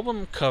fucking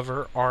album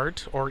cover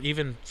art, or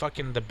even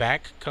fucking the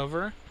back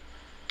cover.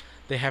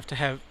 They have to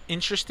have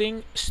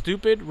interesting,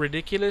 stupid,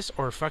 ridiculous,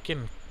 or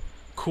fucking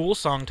cool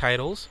song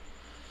titles.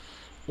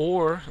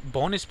 Or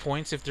bonus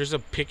points if there's a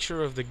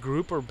picture of the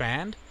group or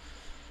band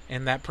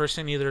and that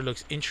person either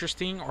looks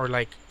interesting or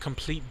like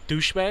complete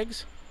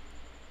douchebags.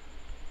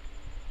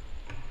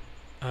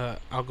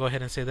 I'll go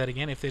ahead and say that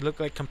again. If they look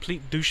like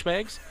complete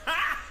douchebags,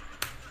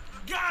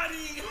 Got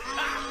him.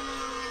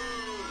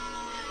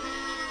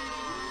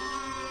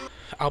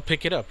 I'll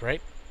pick it up,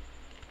 right?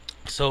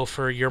 So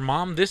for Your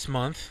Mom this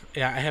month,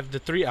 yeah, I have the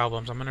 3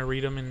 albums. I'm gonna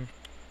read them in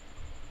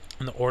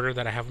the order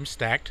that I have them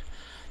stacked.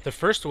 The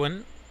first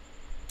one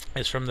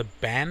is from the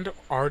band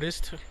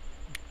artist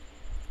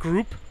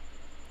group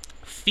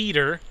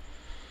Feeder,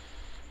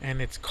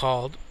 and it's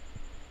called,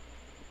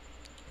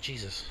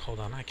 Jesus, hold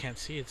on, I can't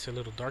see, it's a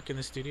little dark in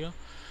the studio.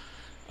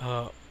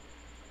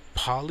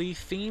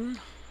 Polythene,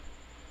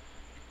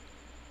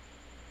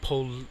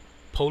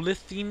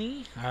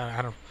 Polythene,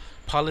 I don't,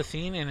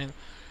 Polythene, and it,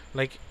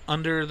 like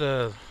under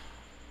the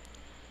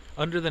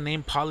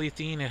name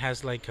Polythene, it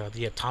has like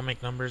the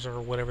atomic numbers or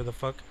whatever the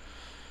fuck.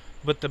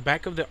 But the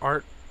back of the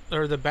art,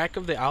 or the back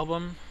of the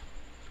album,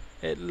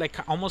 it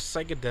like almost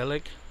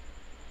psychedelic.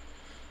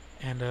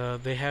 And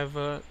they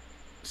have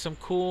some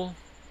cool,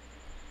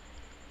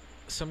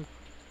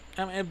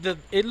 I mean,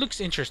 it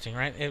looks interesting,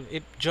 right?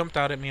 It jumped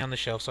out at me on the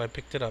shelf, so I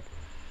picked it up.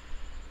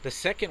 The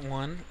second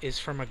one is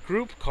from a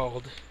group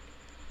called,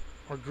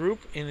 or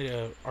group in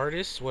the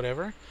artists,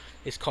 whatever.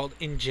 It's called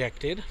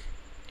Injected.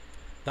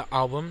 The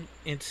album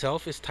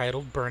itself is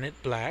titled Burn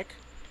It Black.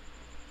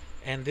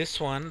 And this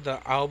one, the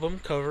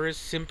album cover is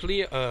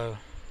simply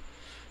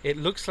it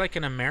looks like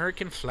an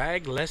American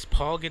flag Les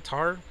Paul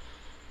guitar,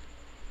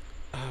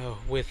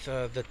 with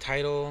the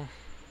title,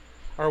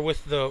 or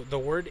with the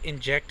word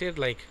injected,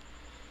 like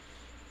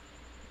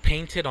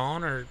painted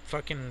on, or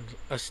fucking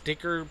a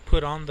sticker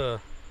put on the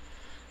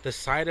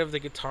side of the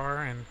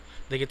guitar, and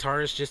the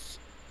guitar is just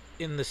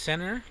in the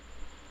center,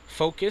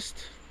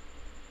 focused,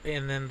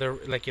 and then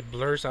like it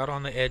blurs out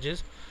on the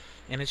edges,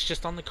 and it's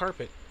just on the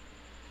carpet.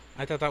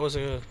 I thought that was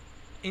a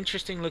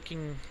interesting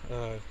looking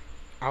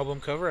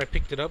album cover. I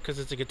picked it up because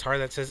it's a guitar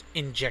that says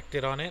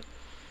Injected on it.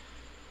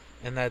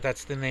 And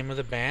that's the name of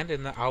the band,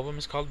 and the album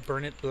is called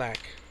Burn It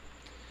Black.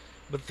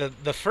 But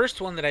the first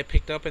one that I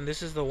picked up, and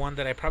this is the one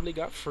that I probably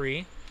got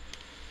free.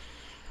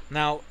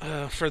 Now,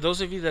 for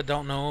those of you that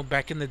don't know,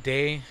 back in the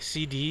day,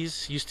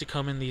 CDs used to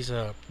come in these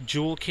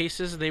jewel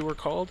cases, they were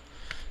called,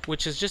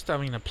 which is just, I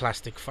mean, a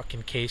plastic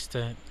fucking case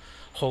to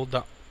hold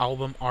the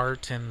album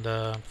art and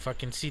the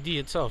fucking CD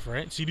itself,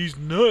 right? CD's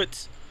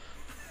nuts.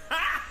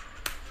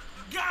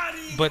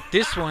 But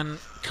this one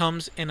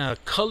comes in a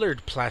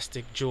colored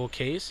plastic jewel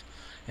case.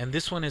 And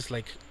this one is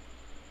like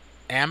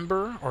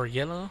amber or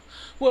yellow.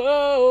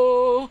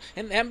 Whoa!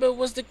 And amber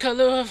was the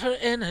color of her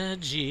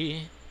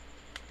energy.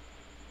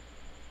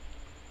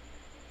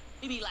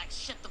 You be like,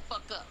 shut the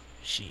fuck up.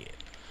 Shit.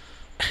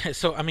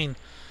 So, I mean,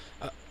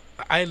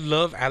 I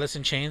love Alice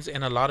in Chains,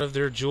 and a lot of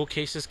their jewel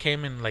cases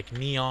came in like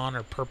neon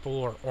or purple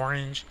or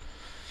orange.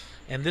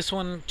 And this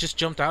one just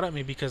jumped out at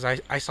me because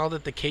I saw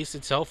that the case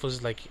itself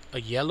was like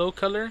a yellow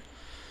color.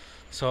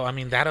 So, I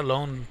mean, that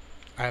alone,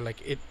 I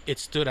like it. It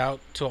stood out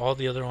to all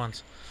the other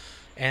ones.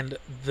 And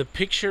the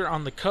picture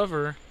on the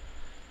cover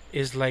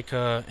is like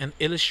an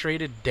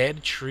illustrated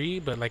dead tree,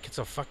 but like it's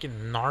a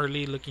fucking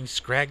gnarly looking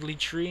scraggly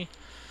tree.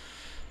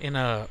 in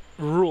a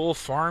rural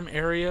farm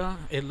area,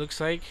 it looks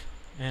like,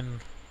 and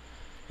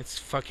it's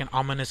fucking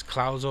ominous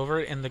clouds over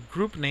it. And the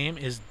group name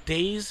is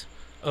Days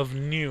of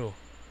New.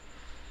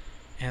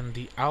 And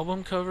the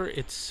album cover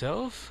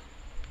itself,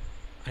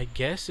 I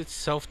guess it's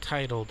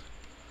self-titled.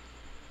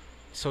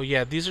 So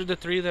yeah, these are the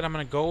three that I'm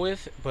gonna go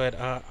with. But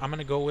I'm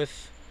gonna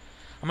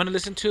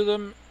listen to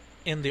them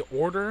in the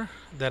order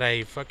that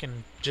I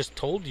fucking just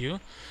told you.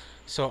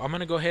 So I'm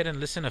gonna go ahead and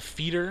listen to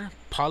Feeder,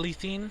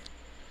 Polythene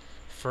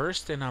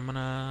first, and I'm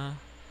gonna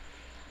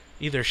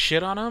either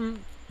shit on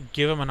them,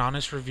 give them an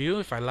honest review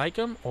if I like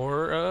them,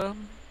 or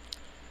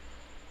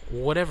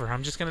whatever.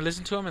 I'm just gonna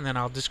listen to them and then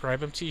I'll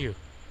describe them to you.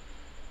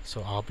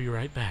 So I'll be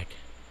right back.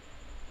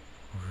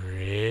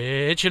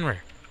 Rich and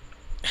Rare.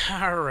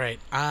 Alright,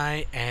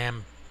 I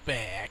am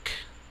back.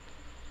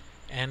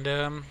 And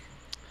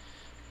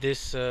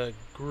this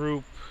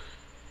group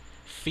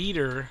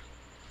Feeder,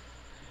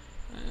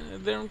 I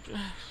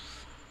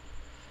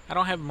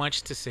don't have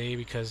much to say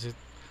because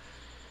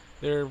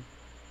they're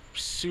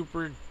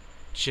super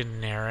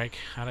generic.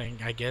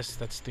 I guess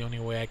that's the only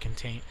way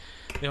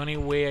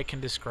I can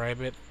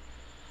describe it.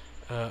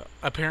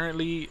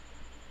 Apparently,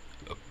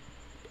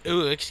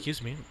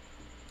 excuse me,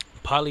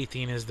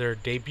 Polythene is their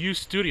debut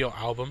studio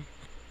album,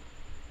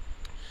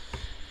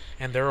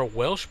 and they're a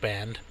Welsh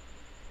band,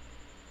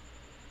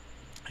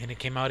 and it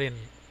came out in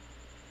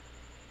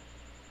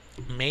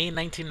May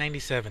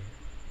 1997.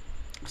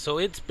 So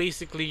it's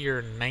basically your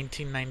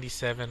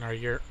 1997 or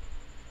your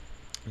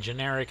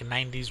generic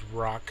 90s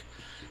rock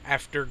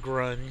after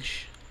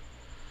grunge.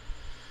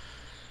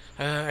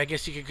 I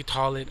guess you could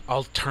call it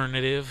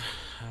alternative.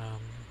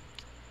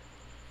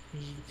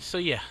 So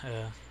yeah,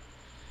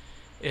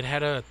 it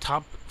had a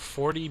top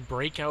 40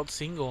 breakout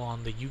single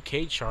on the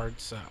UK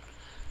charts.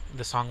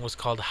 The song was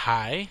called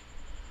High.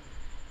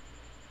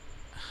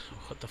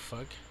 What the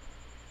fuck?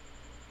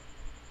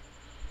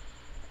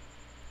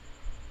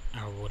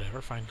 Or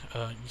whatever, fine.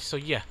 So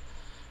yeah,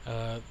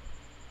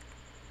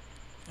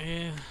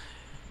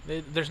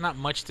 there's not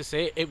much to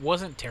say. It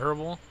wasn't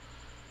terrible,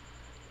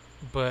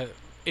 but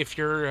if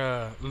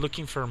you're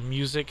looking for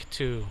music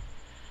to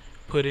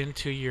put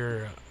into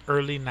your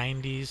early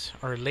 90s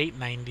or late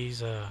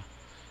 90s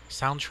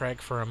soundtrack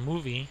for a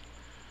movie,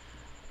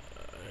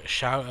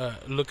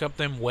 look up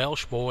them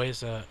Welsh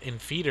boys in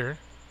Feeder,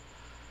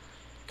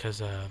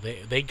 because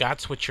they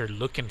got what you're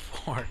looking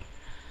for.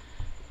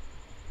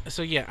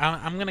 So yeah,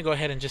 I'm gonna go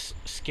ahead and just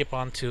skip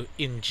on to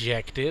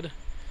Injected,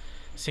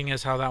 seeing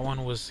as how that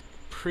one was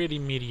pretty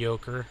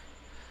mediocre.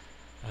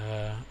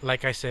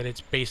 Like I said,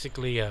 it's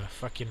basically a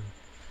fucking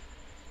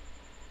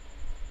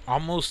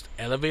almost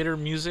elevator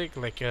music.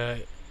 Like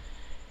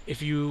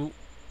if you,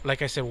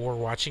 like I said, we're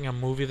watching a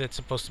movie that's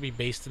supposed to be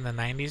based in the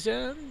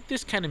 90s,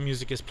 this kind of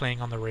music is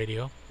playing on the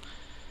radio.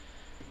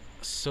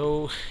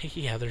 So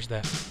yeah, there's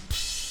that.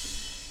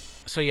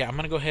 So yeah, I'm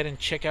gonna go ahead and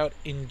check out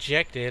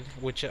Injected,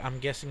 which I'm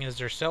guessing is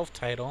their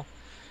self-title.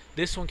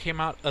 This one came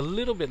out a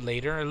little bit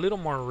later, a little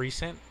more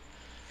recent,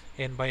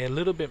 and by a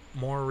little bit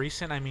more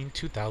recent, I mean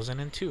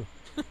 2002.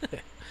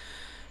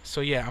 So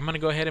yeah, I'm gonna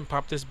go ahead and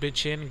pop this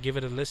bitch in and give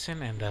it a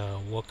listen, and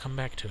we'll come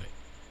back to it.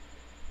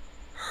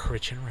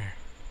 Rich and Rare.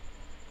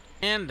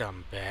 And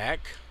I'm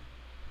back.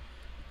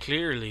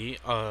 Clearly,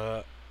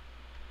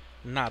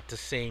 not the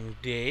same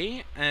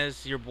day,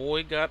 as your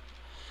boy got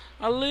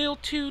a little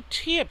too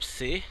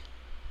tipsy.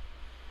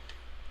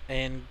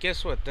 And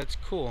guess what? That's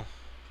cool.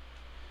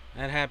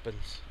 That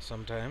happens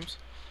sometimes.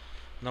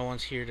 No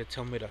one's here to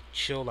tell me to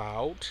chill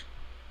out.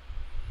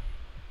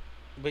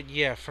 But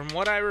yeah, from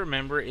what I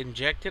remember,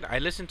 Injected, I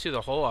listened to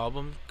the whole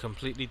album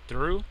completely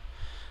through.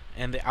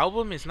 And the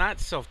album is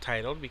not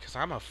self-titled because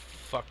I'm a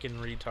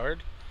fucking retard.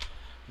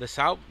 This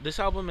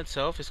album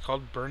itself is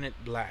called Burn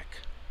It Black.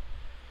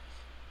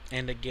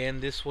 And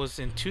again, this was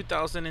in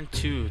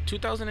 2002.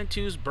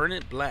 2002's Burn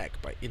It Black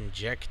by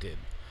Injected.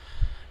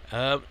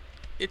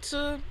 It's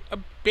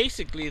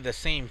basically the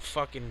same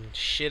fucking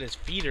shit as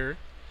Feeder.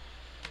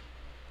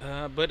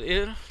 But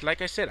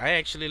like I said, I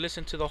actually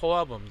listened to the whole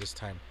album this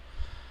time.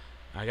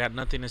 I got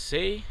nothing to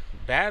say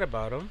bad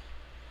about them.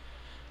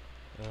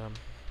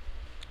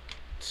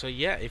 So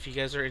yeah, if you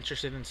guys are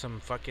interested in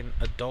some fucking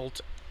adult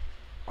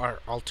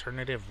or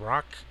alternative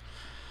rock,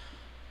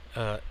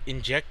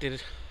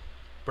 Injected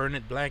Burn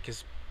It Black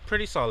is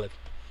pretty solid.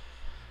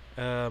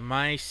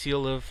 My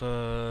seal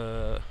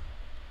of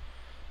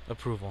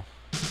approval.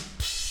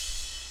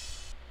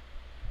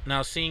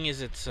 Now, seeing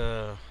as it's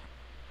a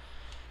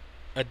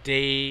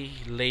day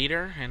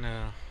later and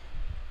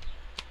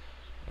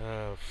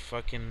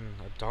fucking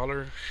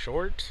 $1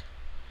 short,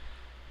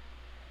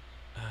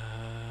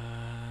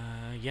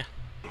 yeah.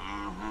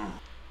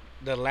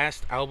 The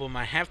last album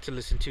I have to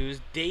listen to is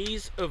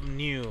Days of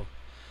New.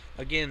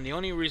 Again, the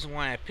only reason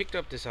why I picked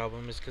up this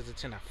album is because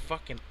it's in a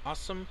fucking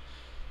awesome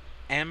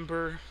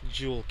amber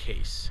jewel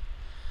case.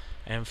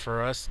 And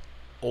for us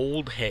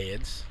old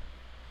heads,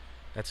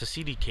 that's a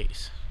CD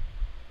case.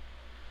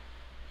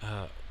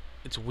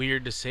 It's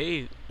weird to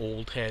say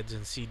old heads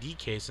and CD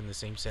case in the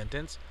same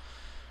sentence,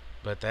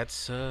 But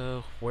that's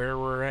where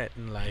we're at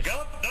in life.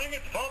 God dang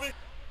it, Bobby!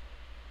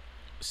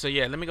 So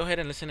yeah, let me go ahead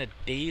and listen to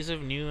Days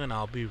of New, and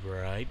I'll be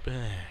right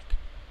back.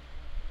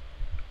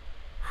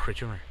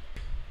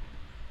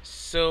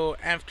 So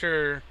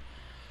after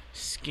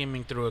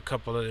skimming through a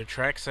couple of the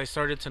tracks, I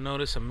started to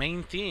notice a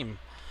main theme.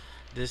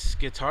 This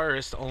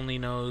guitarist only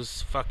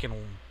knows fucking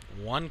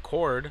one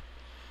chord,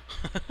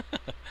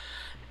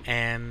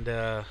 and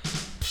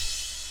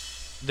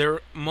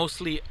they're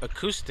mostly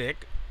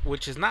acoustic,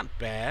 which is not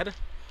bad.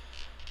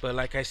 But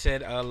like I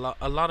said, a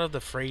lot of the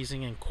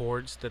phrasing and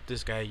chords that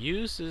this guy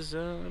uses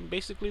is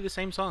basically the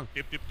same song.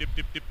 Dip, dip, dip,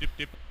 dip, dip, dip,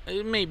 dip.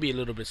 It may be a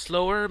little bit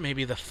slower.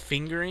 Maybe the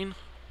fingering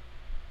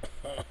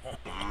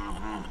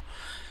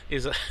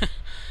is a,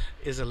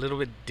 is a little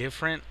bit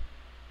different.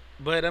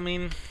 But I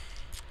mean,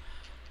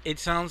 it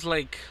sounds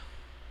like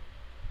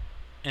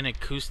an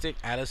acoustic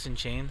Alice in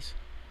Chains,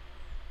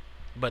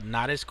 but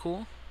not as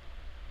cool.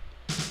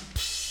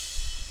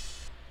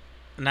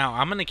 Now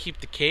I'm gonna keep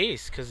the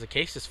case because the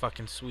case is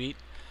fucking sweet.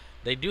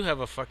 They do have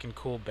a fucking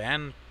cool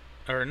band,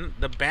 or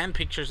the band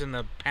pictures in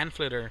the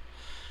pamphlet are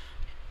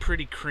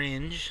pretty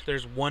cringe.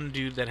 There's one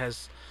dude that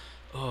has,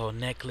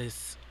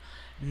 necklace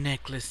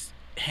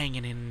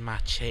hanging in my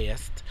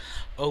chest,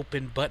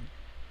 open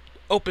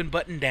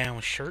button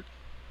down shirt.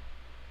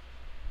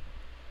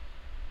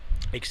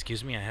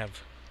 Excuse me, I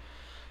have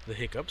the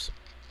hiccups.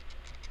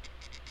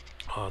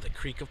 Oh, the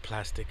creak of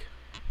plastic.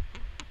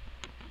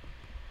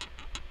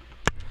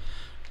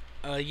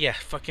 Yeah,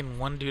 fucking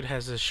one dude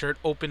has his shirt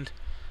opened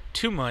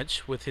too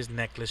much with his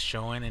necklace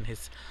showing and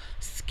his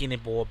skinny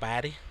boy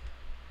body.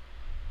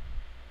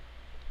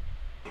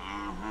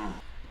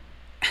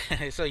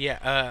 So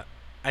yeah,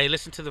 I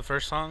listened to the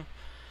first song.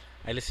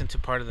 I listened to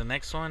part of the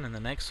next one and the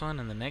next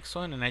one and the next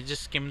one, and I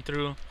just skimmed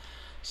through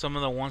some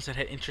of the ones that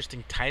had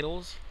interesting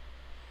titles.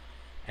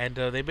 And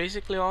they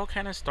basically all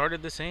kind of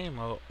started the same.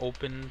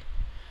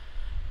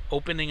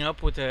 Opening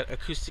up with an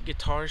acoustic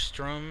guitar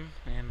strum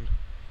and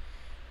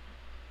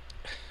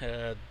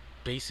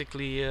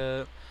basically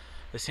the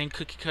same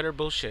cookie cutter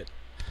bullshit.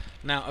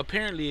 Now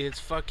apparently it's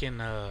fucking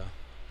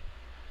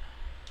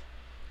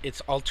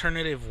it's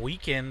alternative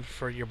weekend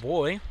for your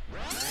boy.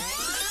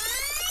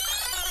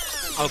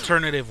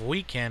 Alternative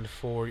weekend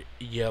for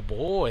your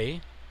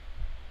boy.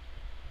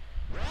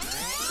 God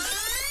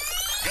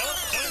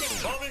dang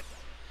it, Bobby!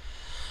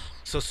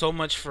 So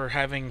much for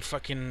having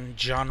fucking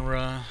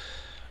genre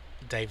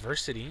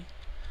diversity.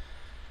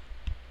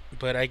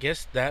 But I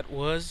guess that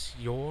was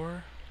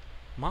your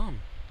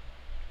mom.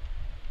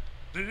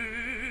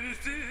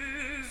 This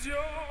is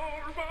your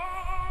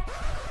mom!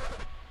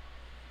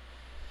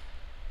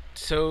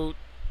 So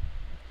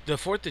the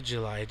 4th of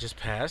July just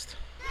passed.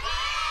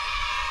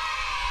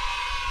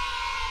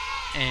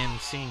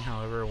 And seeing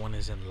how everyone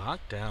is in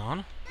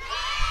lockdown,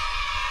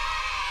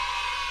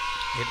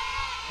 it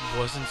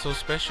wasn't so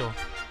special.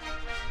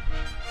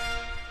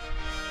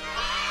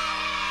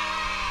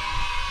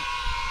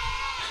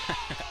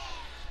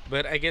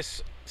 But I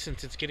guess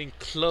since it's getting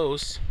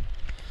close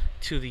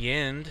to the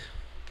end,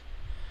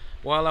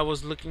 while I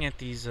was looking at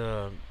these,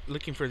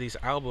 looking for these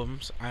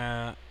albums,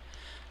 I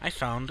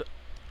found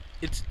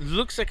it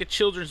looks like a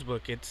children's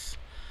book. It's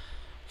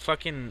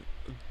fucking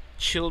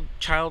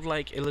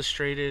childlike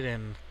illustrated,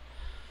 and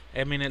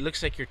I mean it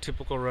looks like your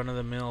typical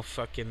run-of-the-mill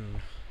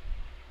fucking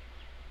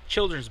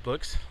children's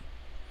books,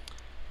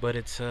 but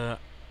it's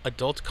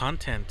adult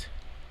content.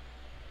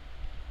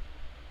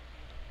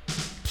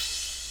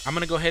 I'm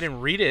gonna go ahead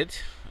and read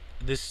it.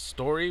 This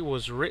story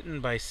was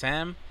written by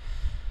Sam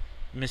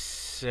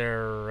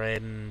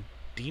Miserandino.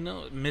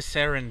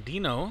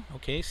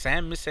 Okay,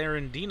 Sam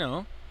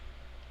Miserandino.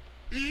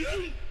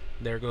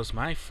 There goes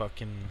my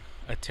fucking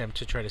attempt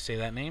to try to say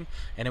that name.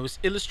 And it was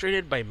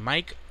illustrated by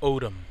Mike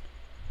Odom.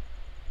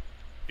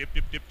 Dip,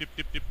 dip, dip, dip,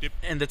 dip, dip, dip.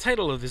 And the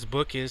title of this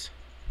book is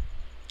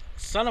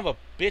Son of a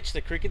Bitch, the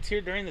Cricket's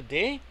Here During the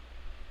Day?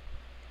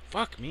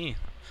 Fuck me.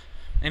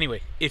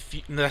 Anyway,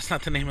 that's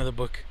not the name of the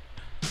book.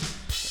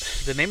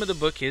 The name of the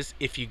book is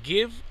If You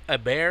Give a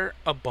Bear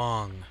a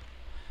Bong.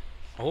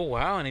 Oh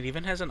wow, and it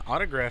even has an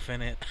autograph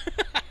in it.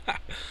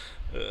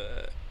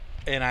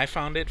 And I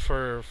found it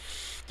for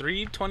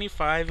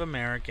 $3.25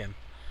 American.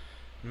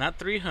 Not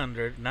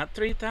 $300, not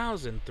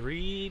 $3,000,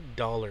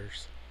 $3.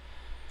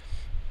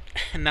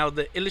 Now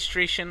the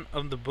illustration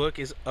of the book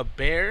is a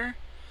bear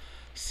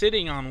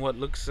sitting on what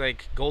looks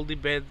like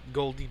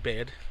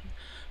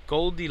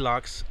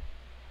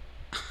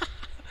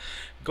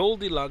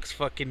Goldilocks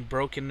fucking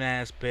broken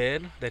ass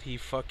bed that he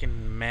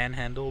fucking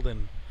manhandled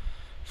and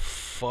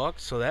fucked.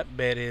 So that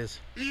bed is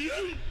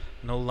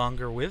no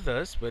longer with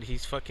us, but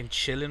he's fucking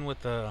chilling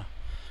with a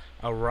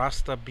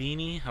Rasta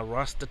beanie, a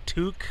Rasta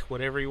toque,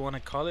 whatever you want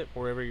to call it,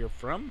 wherever you're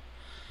from.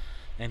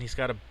 And he's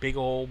got a big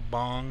old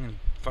bong and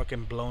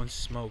fucking blowing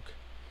smoke.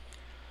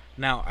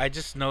 Now, I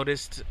just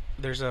noticed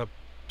there's a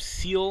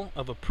seal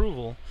of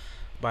approval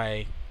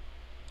by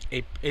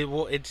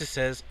it just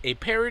says a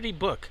parody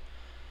book,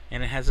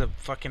 and it has a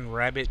fucking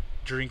rabbit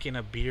drinking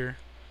a beer,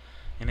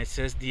 and it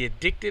says the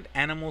Addicted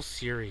Animals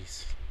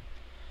series.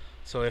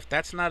 So if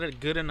that's not a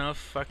good enough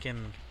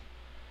fucking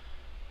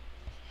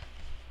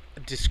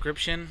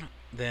description,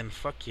 then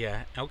fuck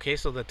yeah. Okay,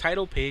 so the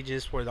title page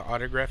is where the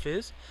autograph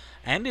is,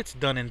 and it's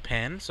done in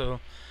pen, so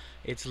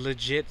it's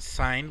legit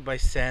signed by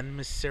San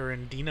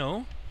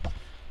Miserendino.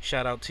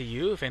 Shout out to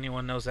you. If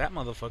anyone knows that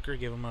motherfucker,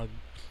 give him a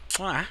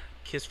mwah,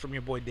 kiss from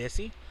your boy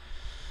Desi.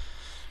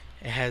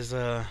 It has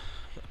a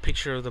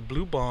picture of the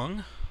blue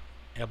bong,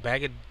 a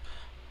bag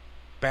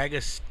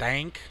of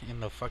stank,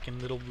 and the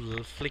fucking little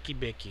flicky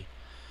bicky.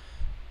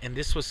 And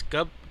this was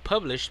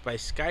published by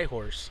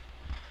Skyhorse.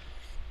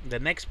 The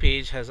next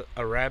page has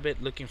a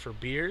rabbit looking for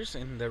beers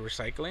in the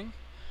recycling,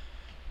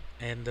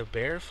 and the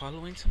bear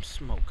following some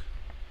smoke.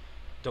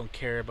 Don't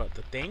care about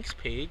the thanks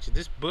page.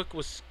 This book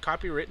was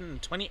copywritten in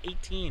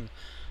 2018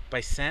 by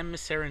Sam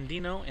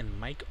Miserendino and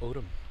Mike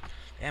Odom.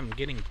 Damn, I'm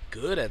getting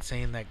good at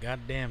saying that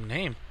goddamn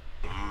name.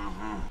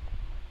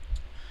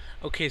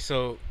 Okay,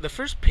 so the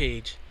first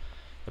page,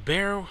 the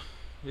bear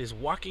is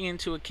walking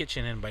into a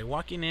kitchen, and by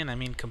walking in, I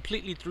mean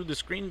completely through the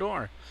screen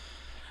door.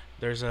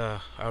 There's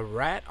a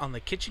rat on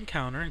the kitchen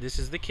counter. This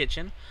is the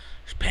kitchen.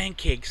 There's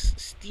pancakes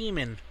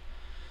steaming.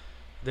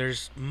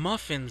 There's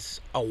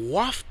muffins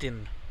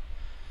a-wafting.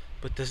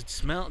 But the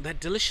smell, that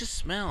delicious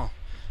smell,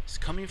 is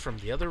coming from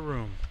the other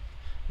room.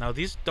 Now,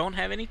 these don't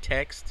have any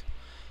text,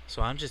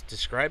 so I'm just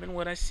describing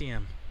what I see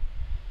them.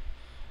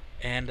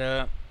 And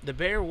the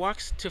bear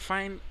walks to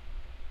find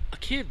a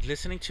kid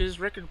listening to his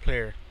record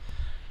player,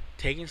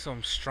 taking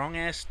some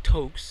strong-ass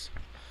tokes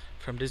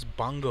from this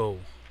bongo.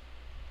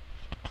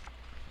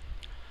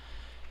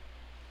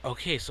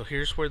 Okay, so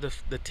here's where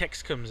the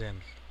text comes in.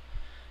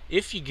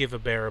 If you give a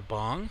bear a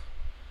bong,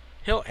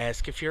 he'll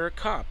ask if you're a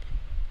cop.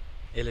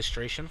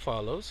 Illustration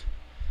follows.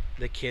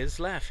 The kid's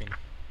laughing.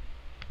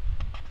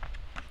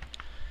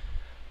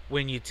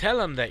 When you tell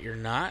him that you're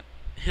not,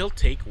 he'll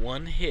take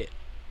one hit.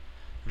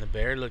 And the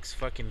bear looks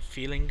fucking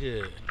feeling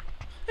good.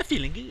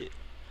 Feeling good.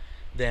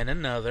 Then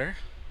another.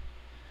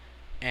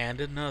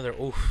 And another.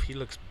 Oof, he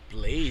looks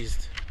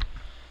blazed.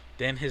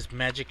 Then his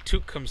magic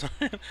toque comes on.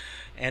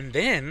 And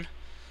then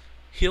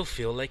he'll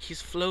feel like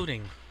he's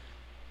floating.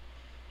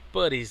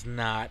 But he's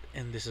not.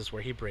 And this is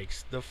where he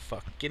breaks the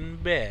fucking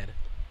bed.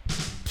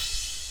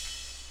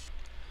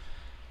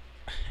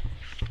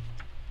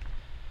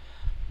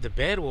 The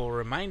bed will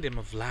remind him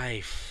of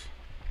life.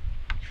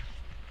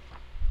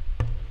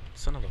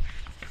 Son of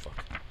a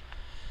fuck.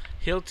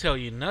 He'll tell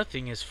you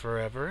nothing is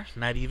forever,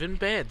 not even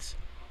beds,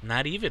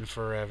 not even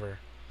forever.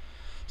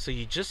 So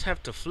you just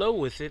have to flow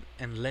with it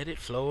and let it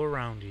flow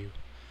around you.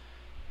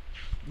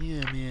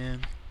 Yeah,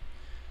 man.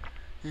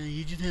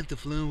 You just have to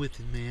flow with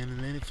it, man, and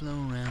let it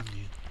flow around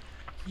you.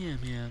 Yeah,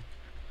 man.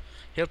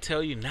 He'll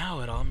tell you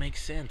now it all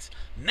makes sense.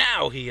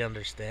 Now he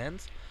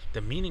understands.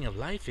 The meaning of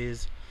life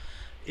is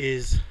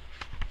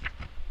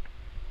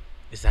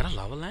that a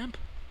lava lamp?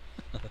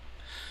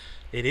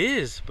 It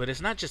is, but it's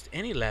not just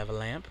any lava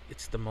lamp.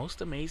 It's the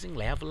most amazing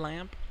lava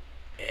lamp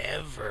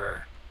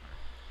ever.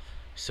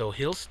 So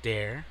he'll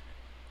stare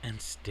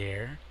and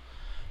stare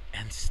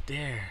and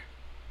stare.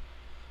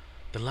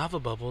 The lava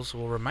bubbles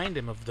will remind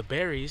him of the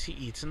berries he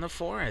eats in the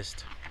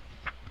forest.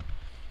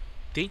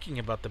 Thinking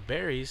about the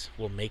berries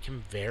will make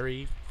him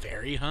very,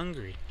 very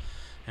hungry.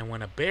 And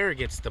when a bear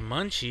gets the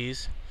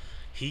munchies,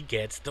 he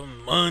gets the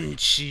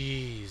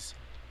munchies.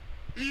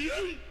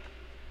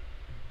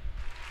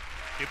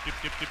 Dip, dip,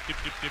 dip, dip, dip,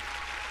 dip, dip.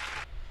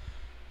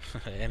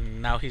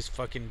 And now he's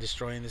fucking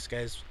destroying this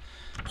guy's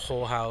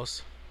whole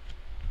house.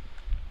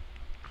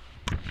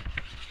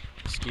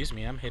 Excuse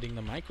me, I'm hitting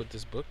the mic with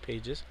this book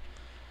pages.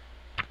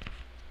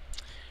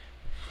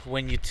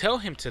 When you tell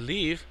him to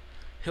leave,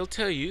 he'll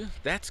tell you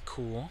that's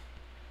cool.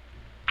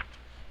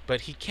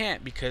 But he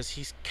can't because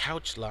he's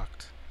couch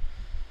locked.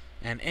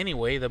 And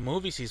anyway, the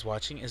movies he's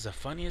watching is the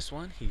funniest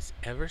one he's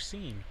ever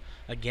seen.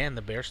 Again,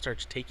 the bear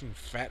starts taking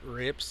fat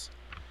rips.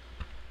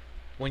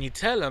 When you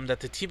tell him that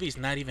the TV's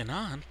not even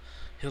on,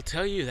 he'll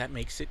tell you that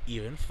makes it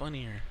even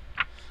funnier.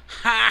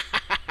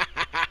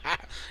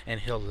 And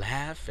he'll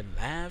laugh and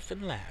laugh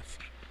and laugh.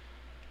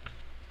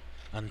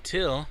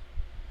 Until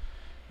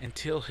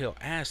he'll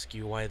ask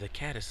you why the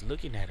cat is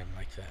looking at him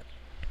like that.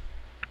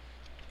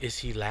 Is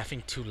he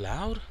laughing too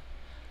loud?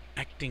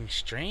 Acting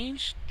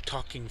strange?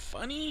 Talking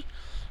funny?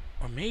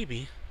 Or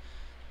maybe,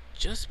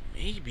 just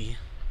maybe,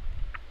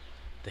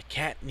 the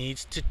cat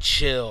needs to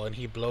chill and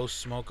he blows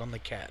smoke on the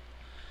cat.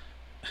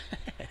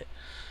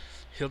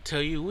 He'll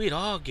tell you we'd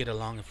all get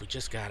along if we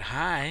just got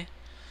high,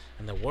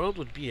 and the world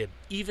would be an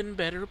even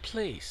better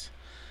place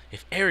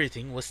if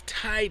everything was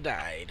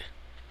tie-dyed.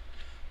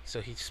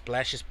 So he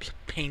splashes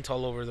paint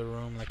all over the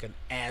room like an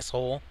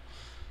asshole.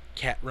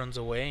 Cat runs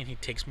away and he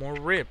takes more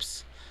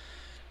rips.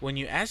 When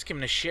you ask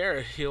him to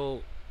share,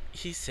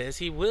 he says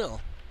he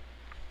will.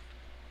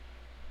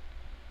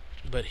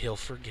 But he'll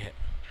forget.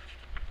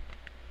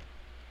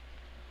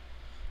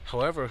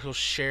 However, he'll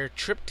share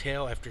trip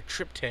tale after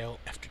trip tale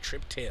after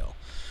trip tale.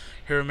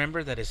 He'll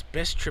remember that his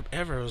best trip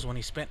ever was when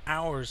he spent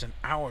hours and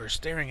hours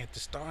staring at the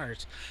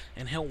stars,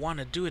 and he'll want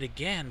to do it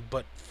again.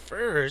 But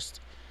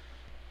first,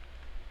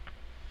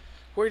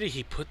 where did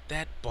he put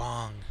that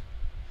bong?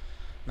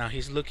 Now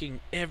he's looking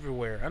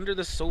everywhere, under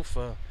the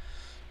sofa,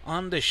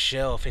 on the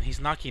shelf, and he's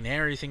knocking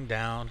everything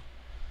down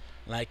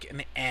like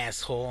an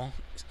asshole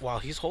while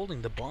he's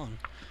holding the bong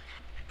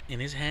in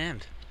his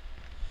hand.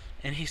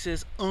 And he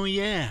says, "Oh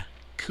yeah,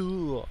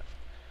 cool,"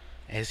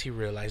 as he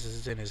realizes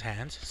it's in his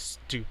hands.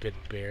 Stupid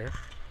bear.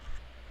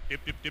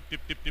 Dip, dip, dip,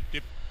 dip, dip, dip,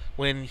 dip.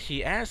 When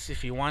he asks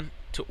if you want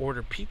to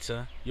order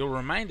pizza, you'll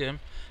remind him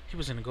he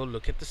was gonna go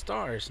look at the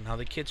stars. Now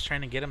the kid's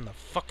trying to get him the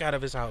fuck out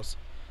of his house.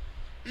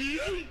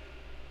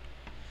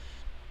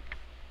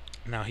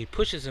 Now he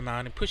pushes him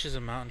out and pushes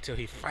him out until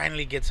he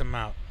finally gets him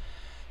out.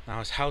 Now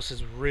his house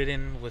is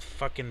ridden with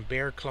fucking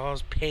bear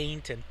claws,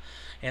 paint,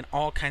 and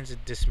all kinds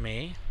of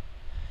dismay.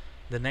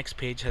 The next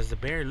page has the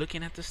bear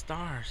looking at the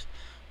stars,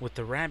 with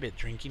the rabbit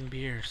drinking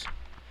beers.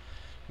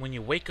 When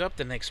you wake up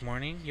the next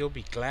morning, you'll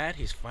be glad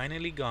he's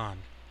finally gone.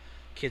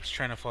 Kid's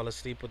trying to fall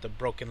asleep with a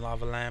broken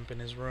lava lamp in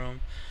his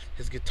room.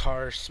 His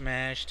guitar is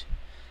smashed.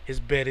 His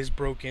bed is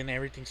broken.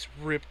 Everything's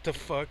ripped to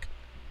fuck.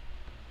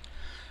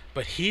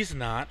 But he's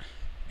not,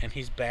 and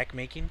he's back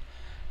making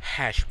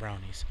hash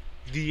brownies.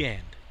 The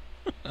end.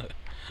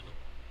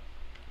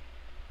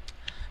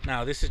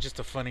 Now, this is just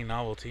a funny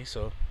novelty,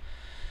 so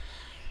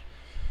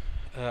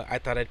I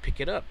thought I'd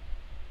pick it up.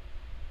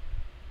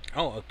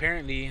 Oh,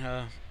 apparently,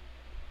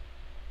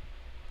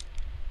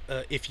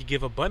 if you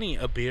give a bunny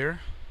a beer,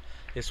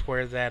 is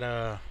where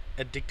that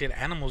Addicted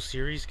Animals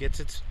series gets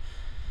its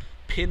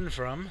pin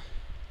from.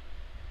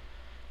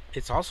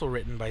 It's also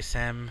written by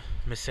Sam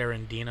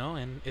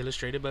Miserandino and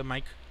illustrated by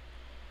Mike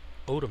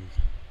Odom.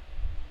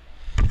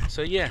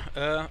 So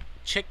yeah,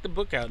 check the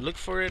book out. Look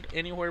for it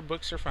anywhere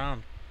books are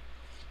found.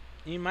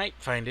 You might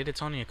find it.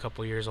 It's only a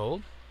couple years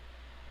old.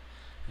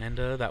 And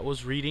that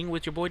was Reading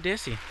with your boy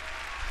Desi.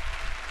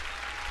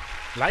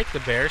 Like the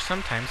bear,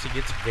 sometimes he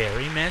gets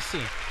very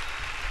messy.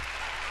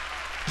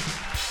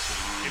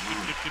 Dip, dip,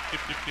 dip, dip,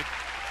 dip, dip, dip.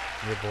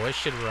 Your boy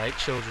should write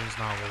children's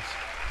novels.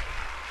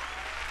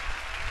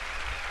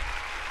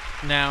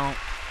 Now,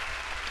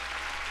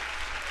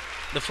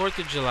 the 4th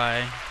of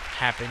July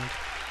happened,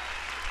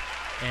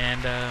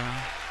 and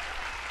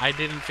I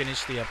didn't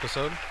finish the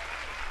episode.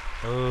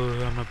 Oh,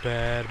 I'm a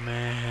bad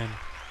man.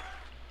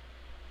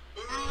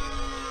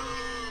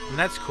 And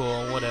that's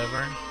cool,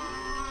 whatever.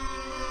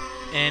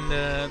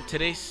 And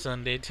today's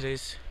Sunday.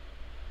 Today's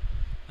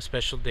a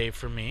special day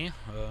for me.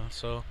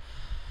 So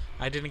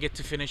I didn't get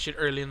to finish it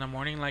early in the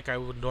morning like I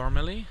would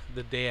normally,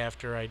 the day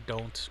after I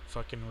don't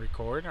fucking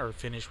record or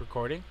finish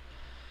recording.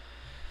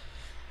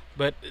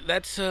 But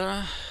that's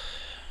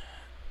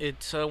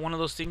it's one of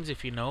those things.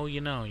 If you know,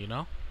 you know, you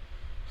know.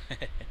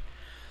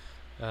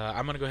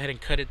 I'm gonna go ahead and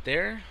cut it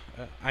there.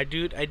 I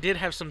did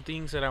have some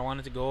things that I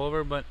wanted to go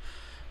over, but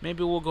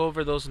maybe we'll go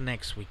over those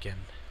next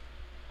weekend.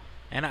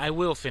 And I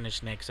will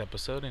finish next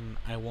episode, and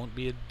I won't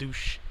be a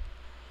douche.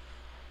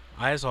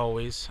 As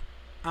always,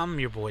 I'm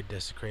your boy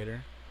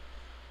Desecrator.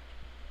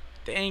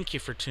 Thank you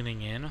for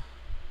tuning in.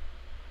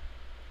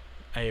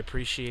 I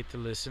appreciate the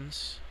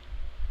listens.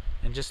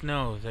 And just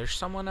know, there's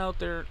someone out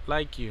there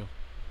like you,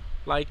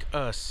 like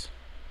us.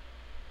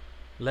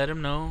 Let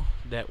them know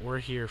that we're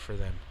here for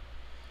them.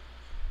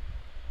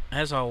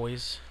 As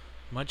always,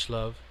 much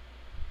love,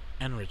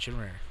 and rich and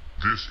rare.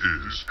 This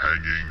is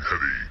Hanging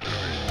Heavy.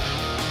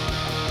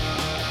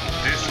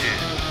 This is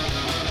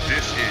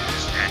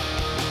Hanging.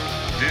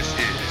 This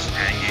is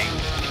Hanging.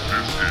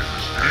 This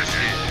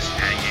is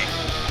Hanging.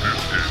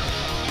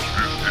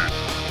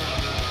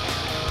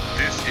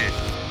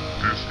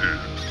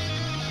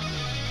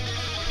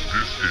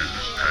 This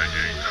is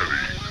Hanging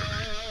Heavy.